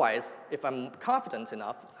 Otherwise, if I'm confident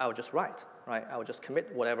enough, I will just write, right? I will just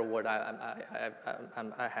commit whatever word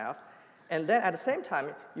I have. And then at the same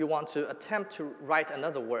time, you want to attempt to write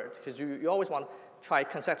another word, because you always want to try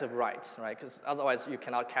consecutive writes, right? Because otherwise, you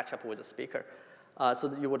cannot catch up with the speaker. So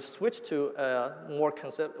that you would switch to a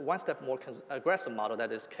one step more aggressive model,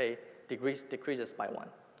 that is k decreases by 1.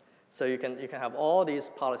 So you can have all these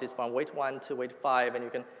policies from weight 1 to weight 5, and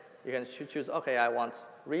you can choose, okay, I want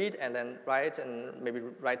read and then write, and maybe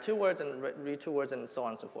write 2 words and read 2 words, and so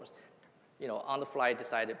on and so forth. On the fly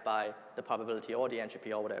decided by the probability or the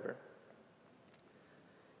entropy or whatever.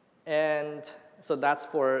 And so that's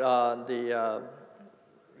for the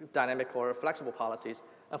dynamic or flexible policies.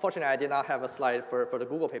 Unfortunately, I did not have a slide for the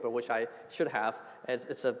Google paper, which I should have.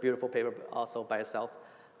 It's a beautiful paper also by itself.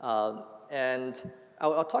 And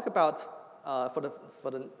I'll talk about, for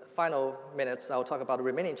the final minutes, I'll talk about the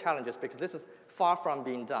remaining challenges, because this is far from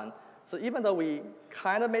being done. So even though we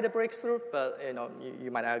kind of made a breakthrough, but you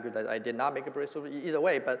might argue that I did not make a breakthrough either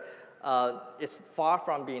way, but it's far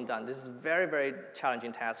from being done. This is a very, very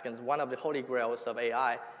challenging task, and it's one of the holy grails of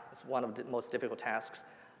AI. It's one of the most difficult tasks.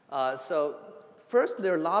 So first,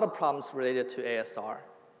 there are a lot of problems related to ASR,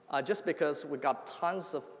 just because we got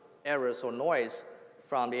tons of errors or noise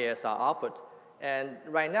from the ASR output. And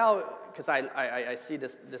right now, because I see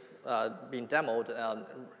this being demoed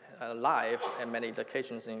live at many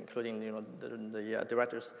locations, including the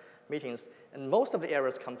directors' meetings, and most of the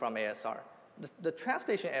errors come from ASR. The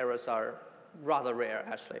translation errors are rather rare,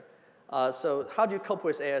 actually. So how do you cope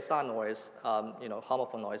with ASR noise?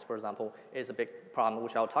 Homophone noise, for example, is a big problem,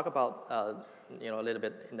 which I'll talk about a little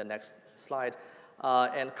bit in the next slide.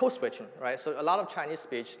 And code switching, right? So a lot of Chinese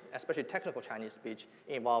speech, especially technical Chinese speech,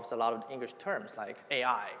 involves a lot of English terms like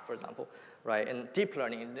AI, for example, right? And deep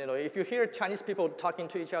learning. If you hear Chinese people talking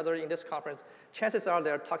to each other in this conference, chances are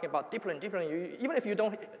they're talking about deep learning, deep learning. Even if you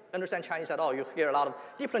don't understand Chinese at all, you hear a lot of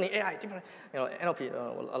deep learning, AI, deep learning, NLP,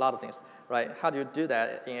 a lot of things, right? How do you do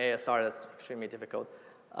that in ASR? That's extremely difficult.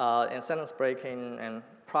 And sentence breaking and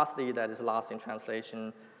prosody that is lost in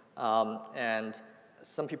translation, and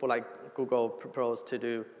some people like Google propose to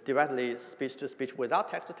do directly speech-to-speech without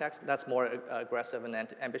text-to-text. That's more aggressive and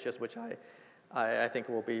ambitious, which I think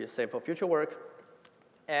will be saved for future work.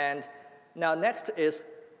 And now next is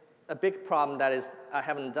a big problem that is I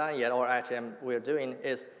haven't done yet, or actually we're doing,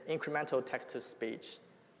 is incremental text-to-speech.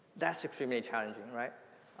 That's extremely challenging, right?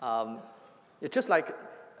 It's just like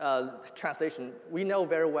translation. We know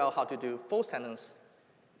very well how to do full-sentence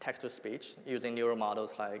text-to-speech using neural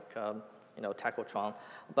models like Tackletron,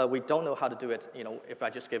 but we don't know how to do it, if I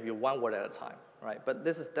just give you one word at a time, right? But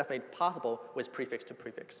this is definitely possible with prefix to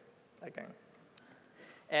prefix, again.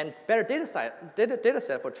 And better data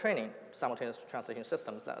set for training simultaneous translation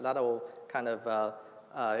systems. That will kind of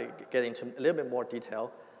get into a little bit more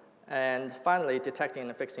detail. And finally, detecting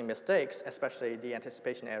and fixing mistakes, especially the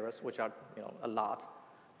anticipation errors, which are a lot,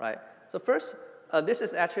 right? So first, this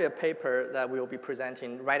is actually a paper that we will be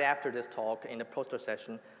presenting right after this talk in the poster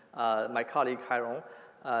session. My colleague Hairon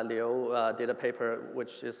Liu did a paper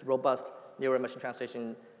which is robust neural machine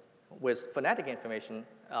translation with phonetic information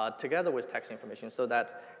together with text information, so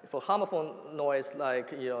that for homophone noise,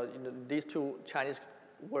 like these two Chinese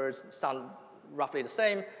words sound roughly the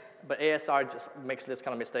same, but ASR just makes this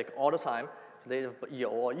kind of mistake all the time. They yo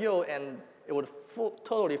or yo, and it would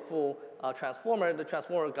totally fool transformer. The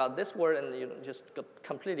transformer got this word and just got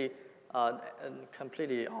completely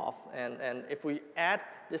off. And if we add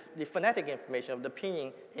the phonetic information of the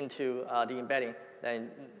pinyin into the embedding,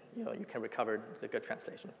 then you can recover the good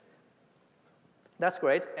translation. That's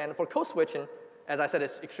great. And for code switching, as I said,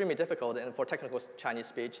 it's extremely difficult and for technical Chinese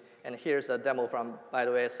speech. And here's a demo from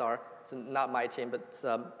BaiduASR. It's not my team, but it's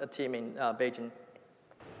a team in Beijing.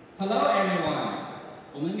 Hello everyone.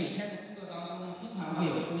 我们每天的工作当中，经常会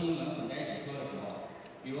有中英文混在一起说的时候，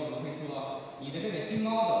比如我们会说你的这个新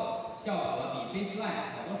model 效果比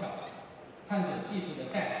baseline 好多少？探索技术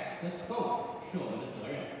的 depth 和 scope 是我们的责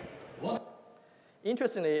任。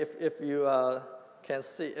Interestingly, if you can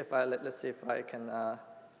see, let's see if I can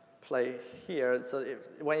play here. So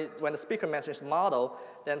when the speaker mentions model,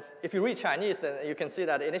 then if you read Chinese, then you can see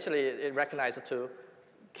that initially it recognizes to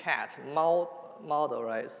cat model,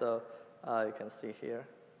 right? So you can see here.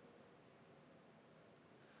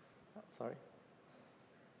 Sorry.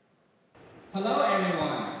 Hello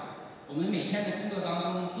everyone. 我们每天的工作当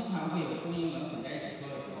中，经常会有中英文混在一起说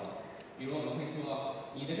的时候，比如我们会说，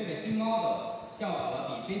你的这个新 model 效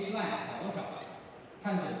果比 baseline 好多少？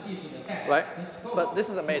探索技术的代表。Right, but this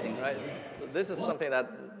is amazing, right? So this is something that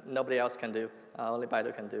nobody else can do. Only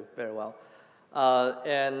Baidu can do very well.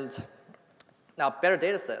 And now, better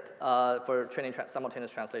data set for training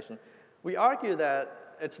simultaneous translation. We argue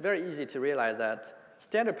that it's very easy to realize that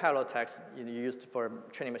standard parallel text used for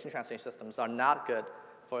training machine translation systems are not good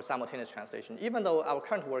for simultaneous translation, even though our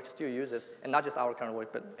current work still uses, and not just our current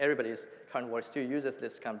work, but everybody's current work still uses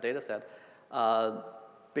this kind of data set,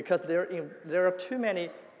 because there are too many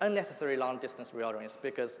unnecessary long-distance reorderings,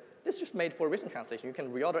 because this is just made for written translation. You can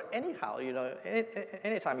reorder anyhow,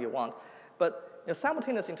 anytime you want. But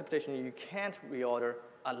simultaneous interpretation, you can't reorder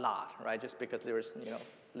a lot, right? Just because there is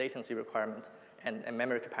latency requirement and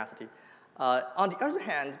memory capacity. On the other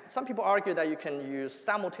hand, some people argue that you can use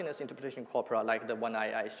simultaneous interpretation corpora, like the one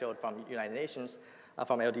I showed from United Nations,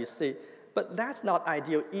 from LDC. But that's not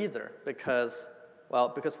ideal either, because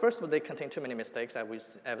first of all, they contain too many mistakes,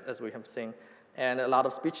 as we have seen, and a lot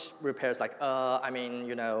of speech repairs, like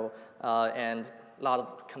and a lot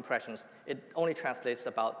of compressions. It only translates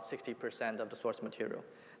about 60% of the source material.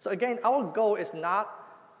 So again, our goal is not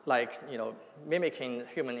like mimicking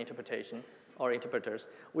human interpretation or interpreters.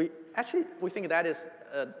 We think that is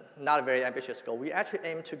not a very ambitious goal. We actually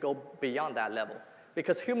aim to go beyond that level,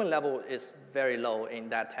 because human level is very low in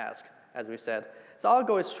that task, as we said. So our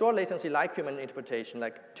goal is short latency like human interpretation,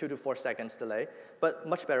 like 2 to 4 seconds delay, but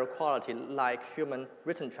much better quality like human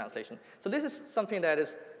written translation. So this is something that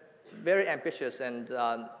is very ambitious and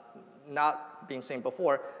not being seen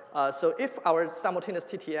before. So if our simultaneous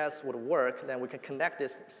TTS would work, then we can connect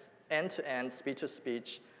this end-to-end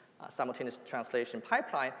speech-to-speech simultaneous translation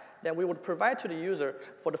pipeline. Then we would provide to the user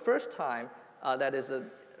for the first time that is a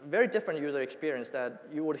very different user experience, that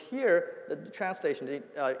you would hear the translation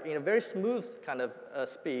in a very smooth kind of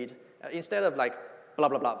speed, instead of like blah,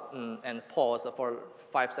 blah, blah, and pause for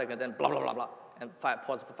 5 seconds, and blah, blah, blah, blah, and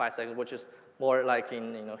pause for 5 seconds, which is more like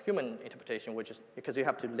in human interpretation, which is because you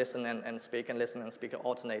have to listen and speak and listen and speak and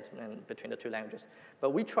alternate between the two languages.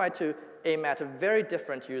 But we try to aim at a very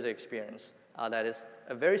different user experience, that is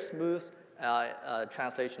a very smooth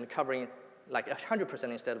translation covering like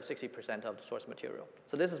 100% instead of 60% of the source material.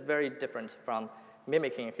 So this is very different from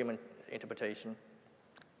mimicking human interpretation.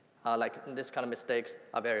 Like this kind of mistakes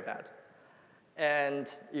are very bad.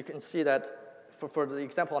 And you can see that for the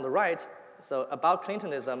example on the right, so about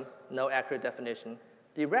Clintonism, no accurate definition.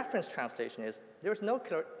 The reference translation is there is no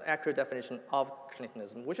accurate definition of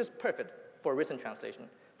Clintonism, which is perfect for written translation.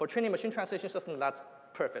 For training machine translation system, that's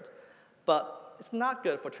perfect. But it's not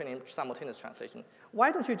good for training simultaneous translation.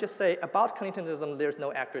 Why don't you just say about Clintonism, there's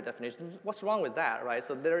no accurate definition? What's wrong with that, right?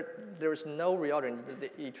 So there is no reordering.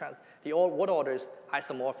 The word order is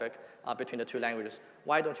isomorphic between the two languages.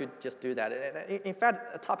 Why don't you just do that? In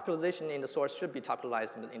fact, topicalization in the source should be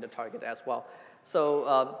topicalized in the target as well.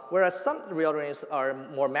 So whereas some reorderings are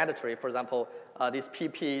more mandatory, for example, these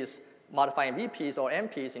PPs modifying VPs or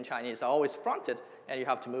MPs in Chinese are always fronted, and you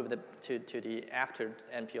have to move to the after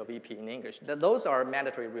NP or VP in English. Those are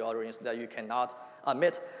mandatory reorderings that you cannot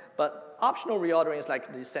omit. But optional reorderings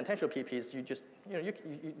like the sentential PPs, you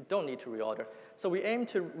don't need to reorder. So we aim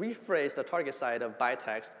to rephrase the target side of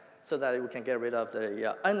bytext so that we can get rid of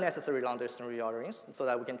the unnecessary long-distance reorderings, so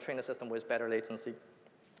that we can train the system with better latency.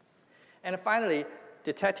 And finally,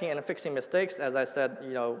 detecting and fixing mistakes. As I said,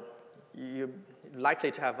 you're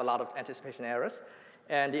likely to have a lot of anticipation errors.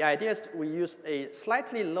 And the idea is we use a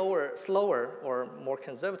slightly slower, or more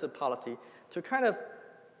conservative policy to kind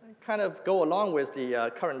of go along with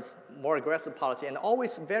the current more aggressive policy and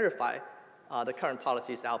always verify the current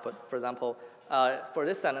policy's output. For example, for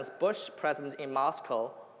this sentence, Bush president in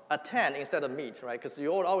Moscow attend instead of meet, right? Because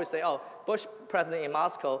you always say, oh, Bush president in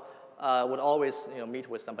Moscow would always meet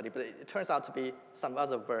with somebody, but it turns out to be some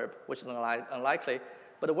other verb, which is unlikely.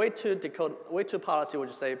 But the way to policy would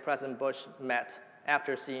just say President Bush met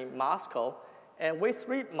after seeing Moscow, and Wave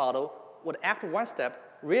 3 model would, after one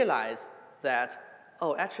step, realize that,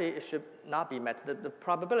 oh, actually it should not be met. The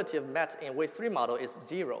probability of met in Wave 3 model is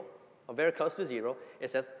 0, or very close to 0.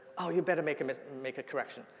 It says, oh, you better make a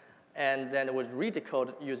correction. And then it would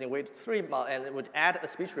redecode using Wave 3 model, and it would add a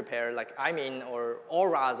speech repair like I mean or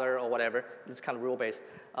rather or whatever. It's kind of rule-based.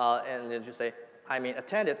 And then you say, I mean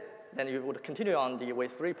attended. Then you would continue on the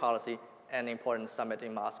Wave 3 policy and important summit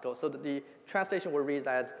in Moscow. So the translation would read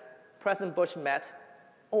as President Bush met,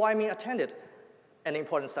 oh, I mean attended. an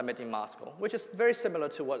important submit in Moscow, which is very similar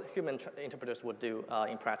to what human interpreters would do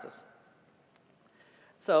in practice.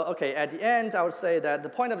 So, okay, at the end, I would say that the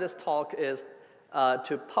point of this talk is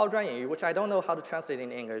to 抛砖引玉, which I don't know how to translate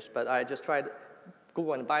in English, but I just tried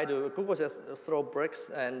Google and Baidu. Google says throw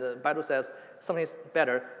bricks, and Baidu says something's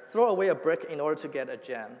better. Throw away a brick in order to get a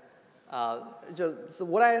gem. So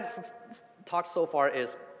what I have talked so far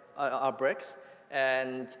is are bricks,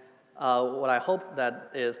 and what I hope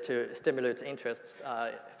that is to stimulate interests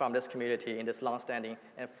from this community in this long-standing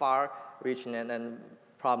and far-reaching and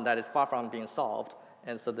problem that is far from being solved.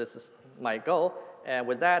 And so this is my goal. And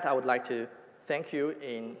with that, I would like to thank you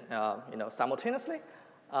in simultaneously.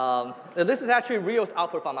 This is actually real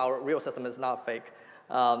output from our real system. It's not fake.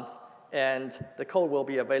 And the code will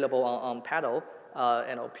be available on Paddle,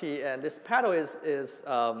 NOP. And this Paddle is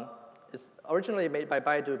originally made by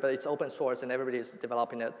Baidu, but it's open source and everybody is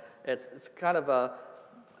developing it. It's kind of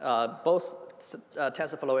both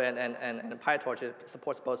TensorFlow and PyTorch. It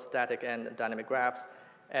supports both static and dynamic graphs.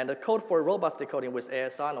 And the code for robust decoding with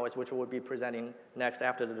ASR noise, which we'll be presenting next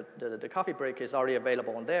after the coffee break, is already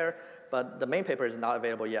available on there, but the main paper is not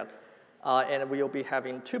available yet. And we'll be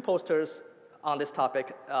having 2 posters on this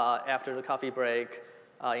topic after the coffee break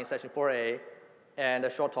in session 4A, and a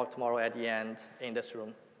short talk tomorrow at the end in this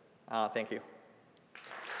room. Thank you.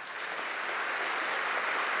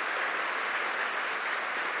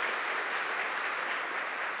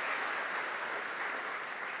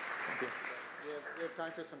 We have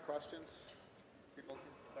time for some questions. People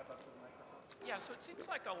can step up to the microphone. Yeah, so it seems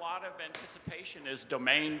like a lot of anticipation is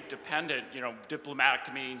domain dependent,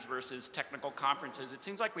 diplomatic meetings versus technical conferences. It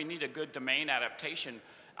seems like we need a good domain adaptation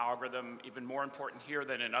algorithm, even more important here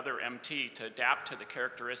than in other MT, to adapt to the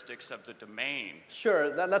characteristics of the domain.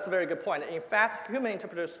 Sure, that's a very good point. In fact, human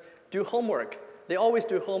interpreters do homework. They always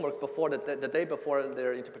do homework before the day before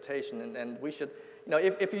their interpretation, and we should,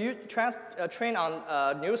 if you train on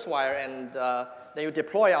Newswire and then you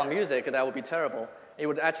deploy on music, that would be terrible. You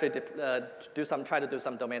would actually try to do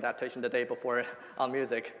some domain adaptation the day before on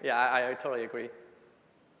music. Yeah, I totally agree.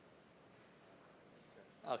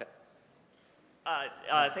 Okay.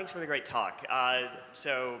 Thanks for the great talk.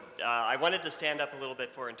 I wanted to stand up a little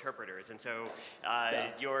bit for interpreters, and so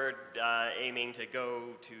you're aiming to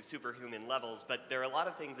go to superhuman levels, but there are a lot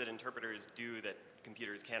of things that interpreters do that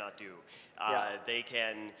computers cannot do. They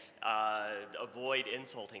can avoid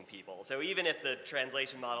insulting people. So even if the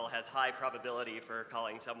translation model has high probability for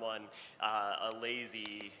calling someone a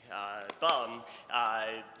lazy bum,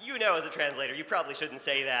 as a translator, you probably shouldn't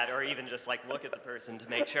say that, or even just look at the person to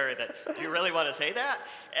make sure that, do you really want to say that?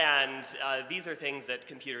 And these are things that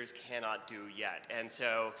computers cannot do yet. And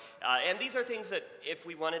so, and these are things that if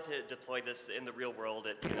we wanted to deploy this in the real world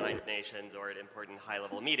at United Nations or at important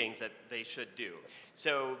high-level meetings, that they should do.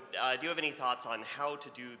 So do you have any thoughts on how to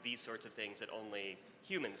do these sorts of things that only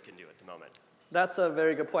humans can do at the moment? That's a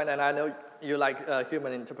very good point, and I know you like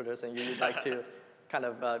human interpreters and you like to kind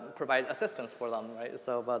of provide assistance for them, right?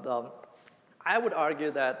 So, but I would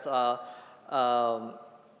argue that,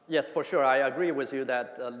 yes, for sure, I agree with you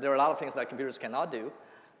that there are a lot of things that computers cannot do.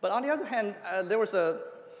 But on the other hand, there was a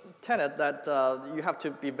tenet that you have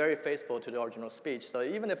to be very faithful to the original speech. So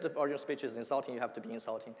even if the original speech is insulting, you have to be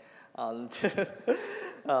insulting.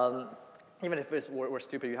 Even if we're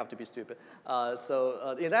stupid, you have to be stupid.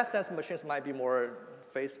 So in that sense, machines might be more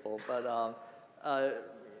faithful. But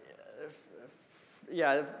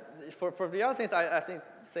yeah, for the other things, I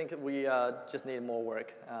think we just need more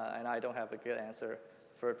work. And I don't have a good answer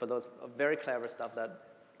for those very clever stuff that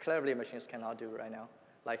cleverly machines cannot do right now,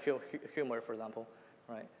 like humor, for example.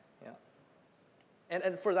 Right, yeah.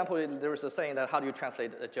 And for example, there was a saying that how do you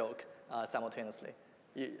translate a joke simultaneously?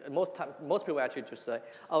 Most people actually just say,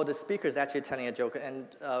 oh, the speaker is actually telling a joke, and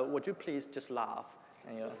would you please just laugh?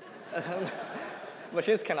 And,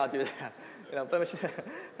 machines cannot do that. But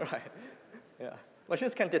right, yeah.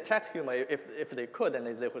 Machines can detect humor if they could, and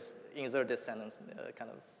they would insert this sentence,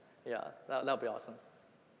 yeah, that would be awesome.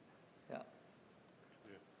 Yeah.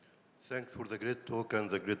 Thanks for the great talk and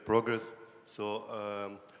the great progress. So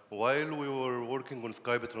while we were working on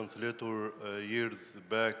Skype Translator years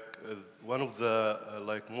back, one of the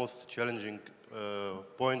most challenging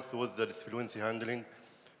points was the fluency handling.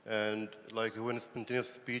 And when spontaneous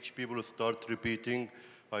speech, people start repeating,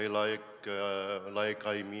 I like,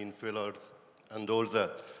 I mean, fillers, and all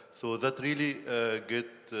that. So that really get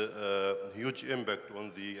a huge impact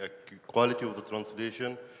on the quality of the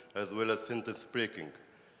translation as well as sentence breaking.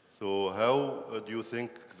 So how do you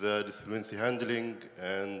think that fluency handling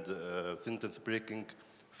and sentence breaking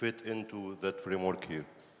fit into that framework here?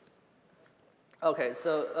 Okay,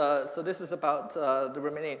 so this is about the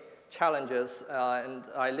remaining challenges, and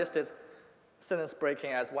I listed sentence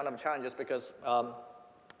breaking as one of the challenges because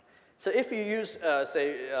so if you use,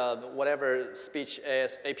 say, whatever speech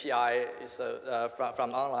API is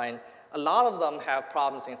from online, a lot of them have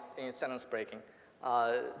problems in sentence breaking.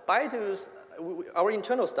 Baidu's, our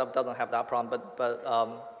internal stuff doesn't have that problem, but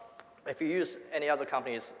if you use any other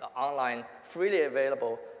company's online, freely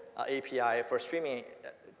available API for streaming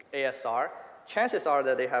ASR, chances are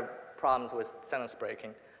that they have problems with sentence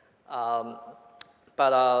breaking. I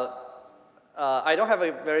don't have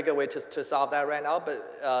a very good way to solve that right now,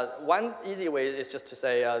 but one easy way is just to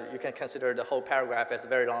say you can consider the whole paragraph as a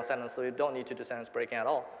very long sentence, so you don't need to do sentence breaking at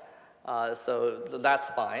all. So that's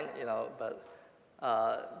fine, you know, but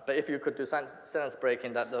if you could do sentence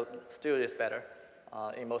breaking, that still is better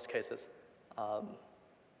in most cases.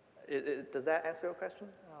 Does that answer your question?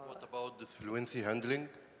 What about this fluency handling?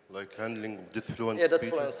 Like handling of disfluent Yeah, speeches?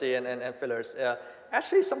 disfluency and fillers. Yeah.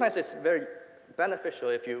 Actually, sometimes it's very beneficial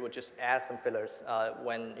if you would just add some fillers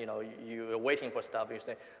when you're waiting for stuff. You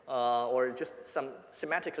say, or just some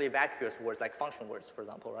semantically vacuous words like function words, for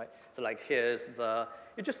example, right? So like here's the,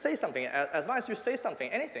 you just say something. As long as you say something,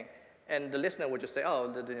 anything, and the listener would just say,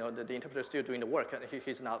 oh, the interpreter is still doing the work.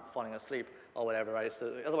 He's not falling asleep or whatever, right?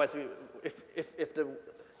 So otherwise, if the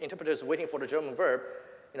interpreter is waiting for the German verb,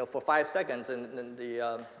 for 5 seconds, and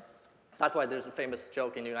that's why there's a famous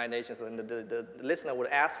joke in the United Nations when the listener would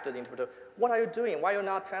ask the interpreter, what are you doing? Why are you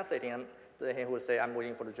not translating? And he would say, I'm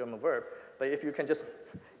waiting for the German verb. But if you can just,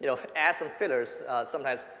 add some fillers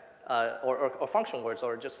sometimes, or function words,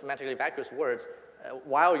 or just semantically vacuous words,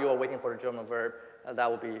 while you are waiting for the German verb, that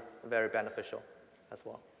would be very beneficial as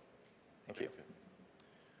well. Thank you.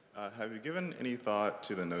 Have you given any thought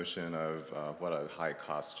to the notion of what a high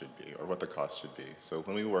cost should be, or what the cost should be? So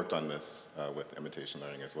when we worked on this with imitation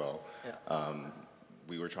learning as well, yeah.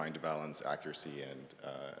 We were trying to balance accuracy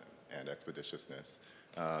and expeditiousness.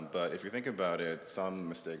 But if you think about it, some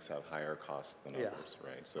mistakes have higher costs than others,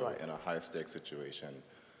 right? So in a high-stakes situation,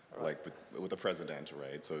 like with the president,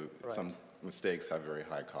 right? So some mistakes have very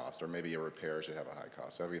high cost, or maybe a repair should have a high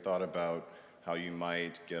cost. So have you thought about how you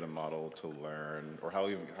might get a model to learn, or how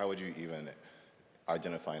would you even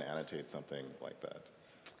identify and annotate something like that?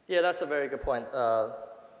 Yeah, that's a very good point.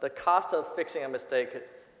 The cost of fixing a mistake,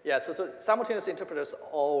 yeah, so simultaneous interpreters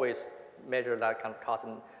always measure that kind of cost,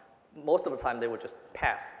 and most of the time they would just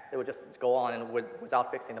pass. They would just go on and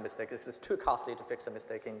without fixing the mistake. It's just too costly to fix a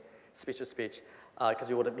mistake in speech-to-speech because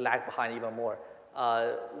you would lag behind even more.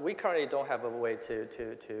 We currently don't have a way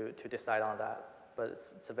to decide on that, but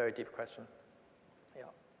it's a very deep question. Yeah.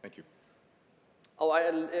 Thank you. Oh,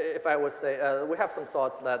 if I would say, we have some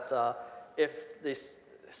thoughts that if this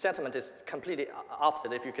sentiment is completely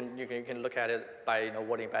opposite, if you can look at it by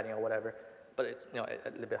word embedding or whatever, but it's a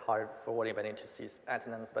little bit hard for word embedding to see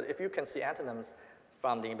antonyms. But if you can see antonyms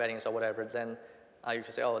from the embeddings or whatever, then you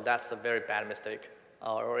can say, oh, that's a very bad mistake.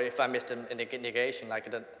 Or if I missed a negation,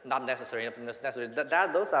 like not necessary, if it's necessary,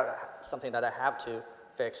 those are something that I have to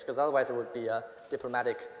fix, because otherwise it would be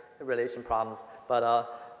diplomatic relation problems. But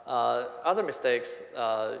other mistakes,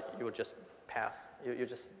 you would just pass. You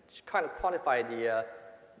just kind of quantify the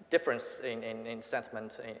difference in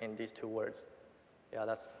sentiment in these two words. Yeah,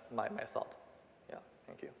 that's my thought. Yeah,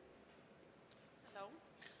 thank you. Hello.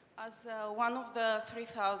 As one of the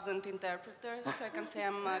 3,000 interpreters, I can say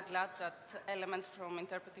I'm glad that elements from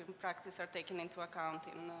interpretive practice are taken into account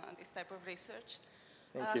in this type of research.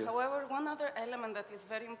 Thank you. However, one other element that is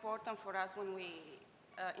very important for us when we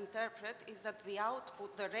interpret is that the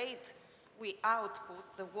output, the rate we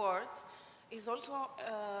output the words, is also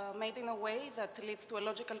made in a way that leads to a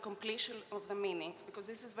logical completion of the meaning, because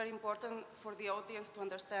this is very important for the audience to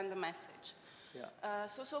understand the message. Yeah.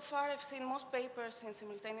 So far I've seen most papers in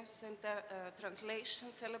simultaneous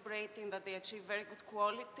translation celebrating that they achieve very good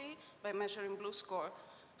quality by measuring blue score.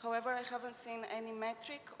 However, I haven't seen any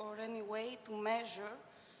metric or any way to measure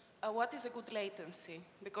what is a good latency,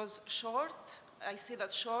 because short, I see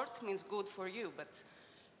that short means good for you, but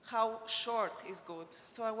how short is good?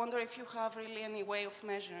 So I wonder if you have really any way of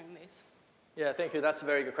measuring this. Yeah, thank you. That's a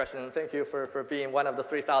very good question. And thank you for being one of the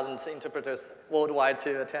 3,000 interpreters worldwide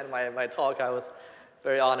to attend my talk. I was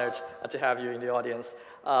very honored to have you in the audience.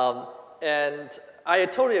 And I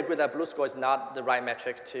totally agree that blue score is not the right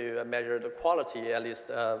metric to measure the quality, at least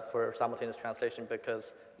for simultaneous translation,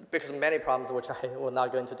 because of many problems, which I will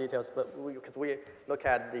not go into details, but because we look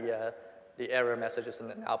at the error messages and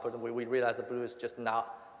the output, and we realize that blue is just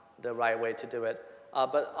not the right way to do it.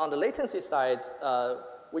 But on the latency side,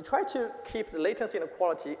 we try to keep the latency and the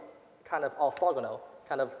quality kind of orthogonal,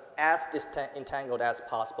 kind of as entangled as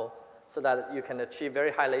possible. so that you can achieve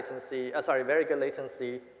very high latency, very good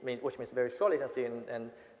latency latency which means very short latency,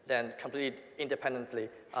 and then completely independently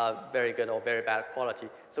very good or very bad quality.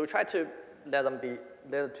 So we try to let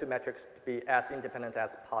the two metrics be as independent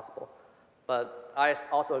as possible. But I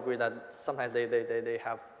also agree that sometimes they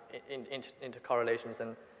have intercorrelations,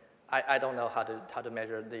 and I don't know how to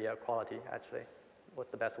measure the quality, actually. What's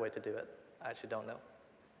the best way to do it? I actually don't know.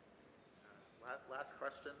 Last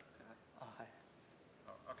question. Oh, hi.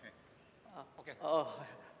 Oh, okay. Okay. Oh,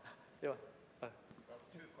 you.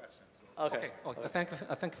 Two questions. Okay.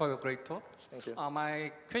 Thank you for your great talk. Thank you.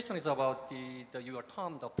 My question is about your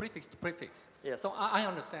term, the prefix to prefix. Yes. So I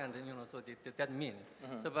understand, so that mean.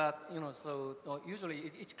 Mm-hmm. So, but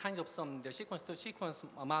usually it's kind of the sequence to sequence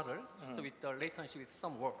model. Mm-hmm. So with the latency with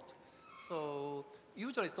some word. So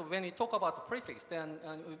usually, so when we talk about the prefix, then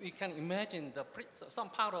we can imagine some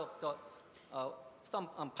part of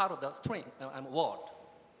the string and word.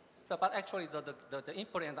 So, but actually, the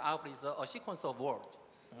input and the output is a sequence of words.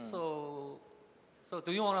 Mm-hmm. So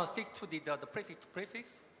do you want to stick to the prefix to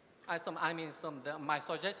prefix? My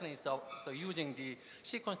suggestion is using the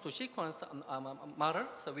sequence to sequence model,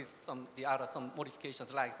 so with some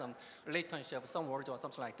modifications like some latency of some words or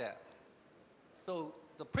something like that. So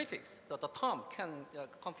the prefix, the term can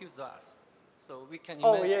confuse us. So we can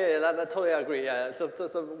imagine. Oh, yeah, I totally agree. Yeah. So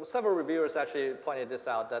several reviewers actually pointed this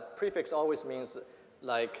out, that prefix always means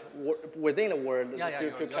like within a word,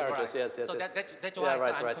 few characters. Right. Yes. So that's why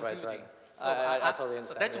I'm confusing. Right. So I totally understand.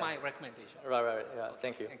 So that's my recommendation. Right. Yeah.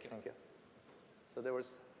 Okay. Thank you. So there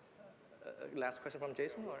was a last question from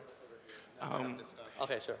Jason, or?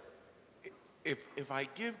 Okay, sure. If I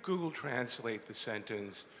give Google Translate the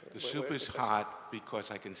sentence, the soup is hot because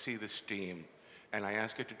I can see the steam, and I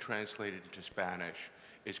ask it to translate it into Spanish,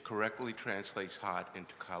 it correctly translates hot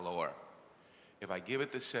into calor. If I give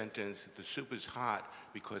it the sentence, the soup is hot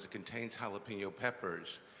because it contains jalapeno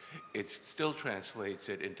peppers, it still translates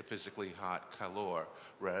it into physically hot calor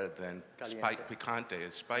rather than picante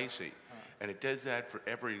as spicy. And it does that for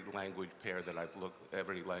every language pair that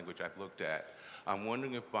every language I've looked at. I'm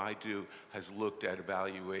wondering if Baidu has looked at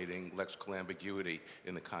evaluating lexical ambiguity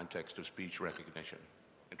in the context of speech recognition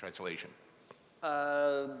and translation.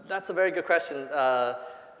 That's a very good question.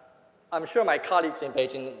 I'm sure my colleagues in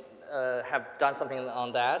Beijing have done something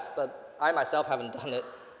on that, but I myself haven't done it.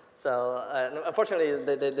 So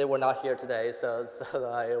unfortunately, they were not here today, so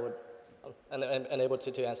I would unable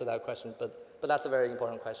to answer that question. But that's a very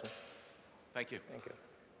important question. Thank you.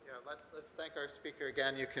 Yeah, let's thank our speaker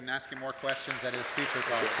again. You can ask him more questions at his future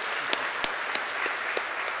talk.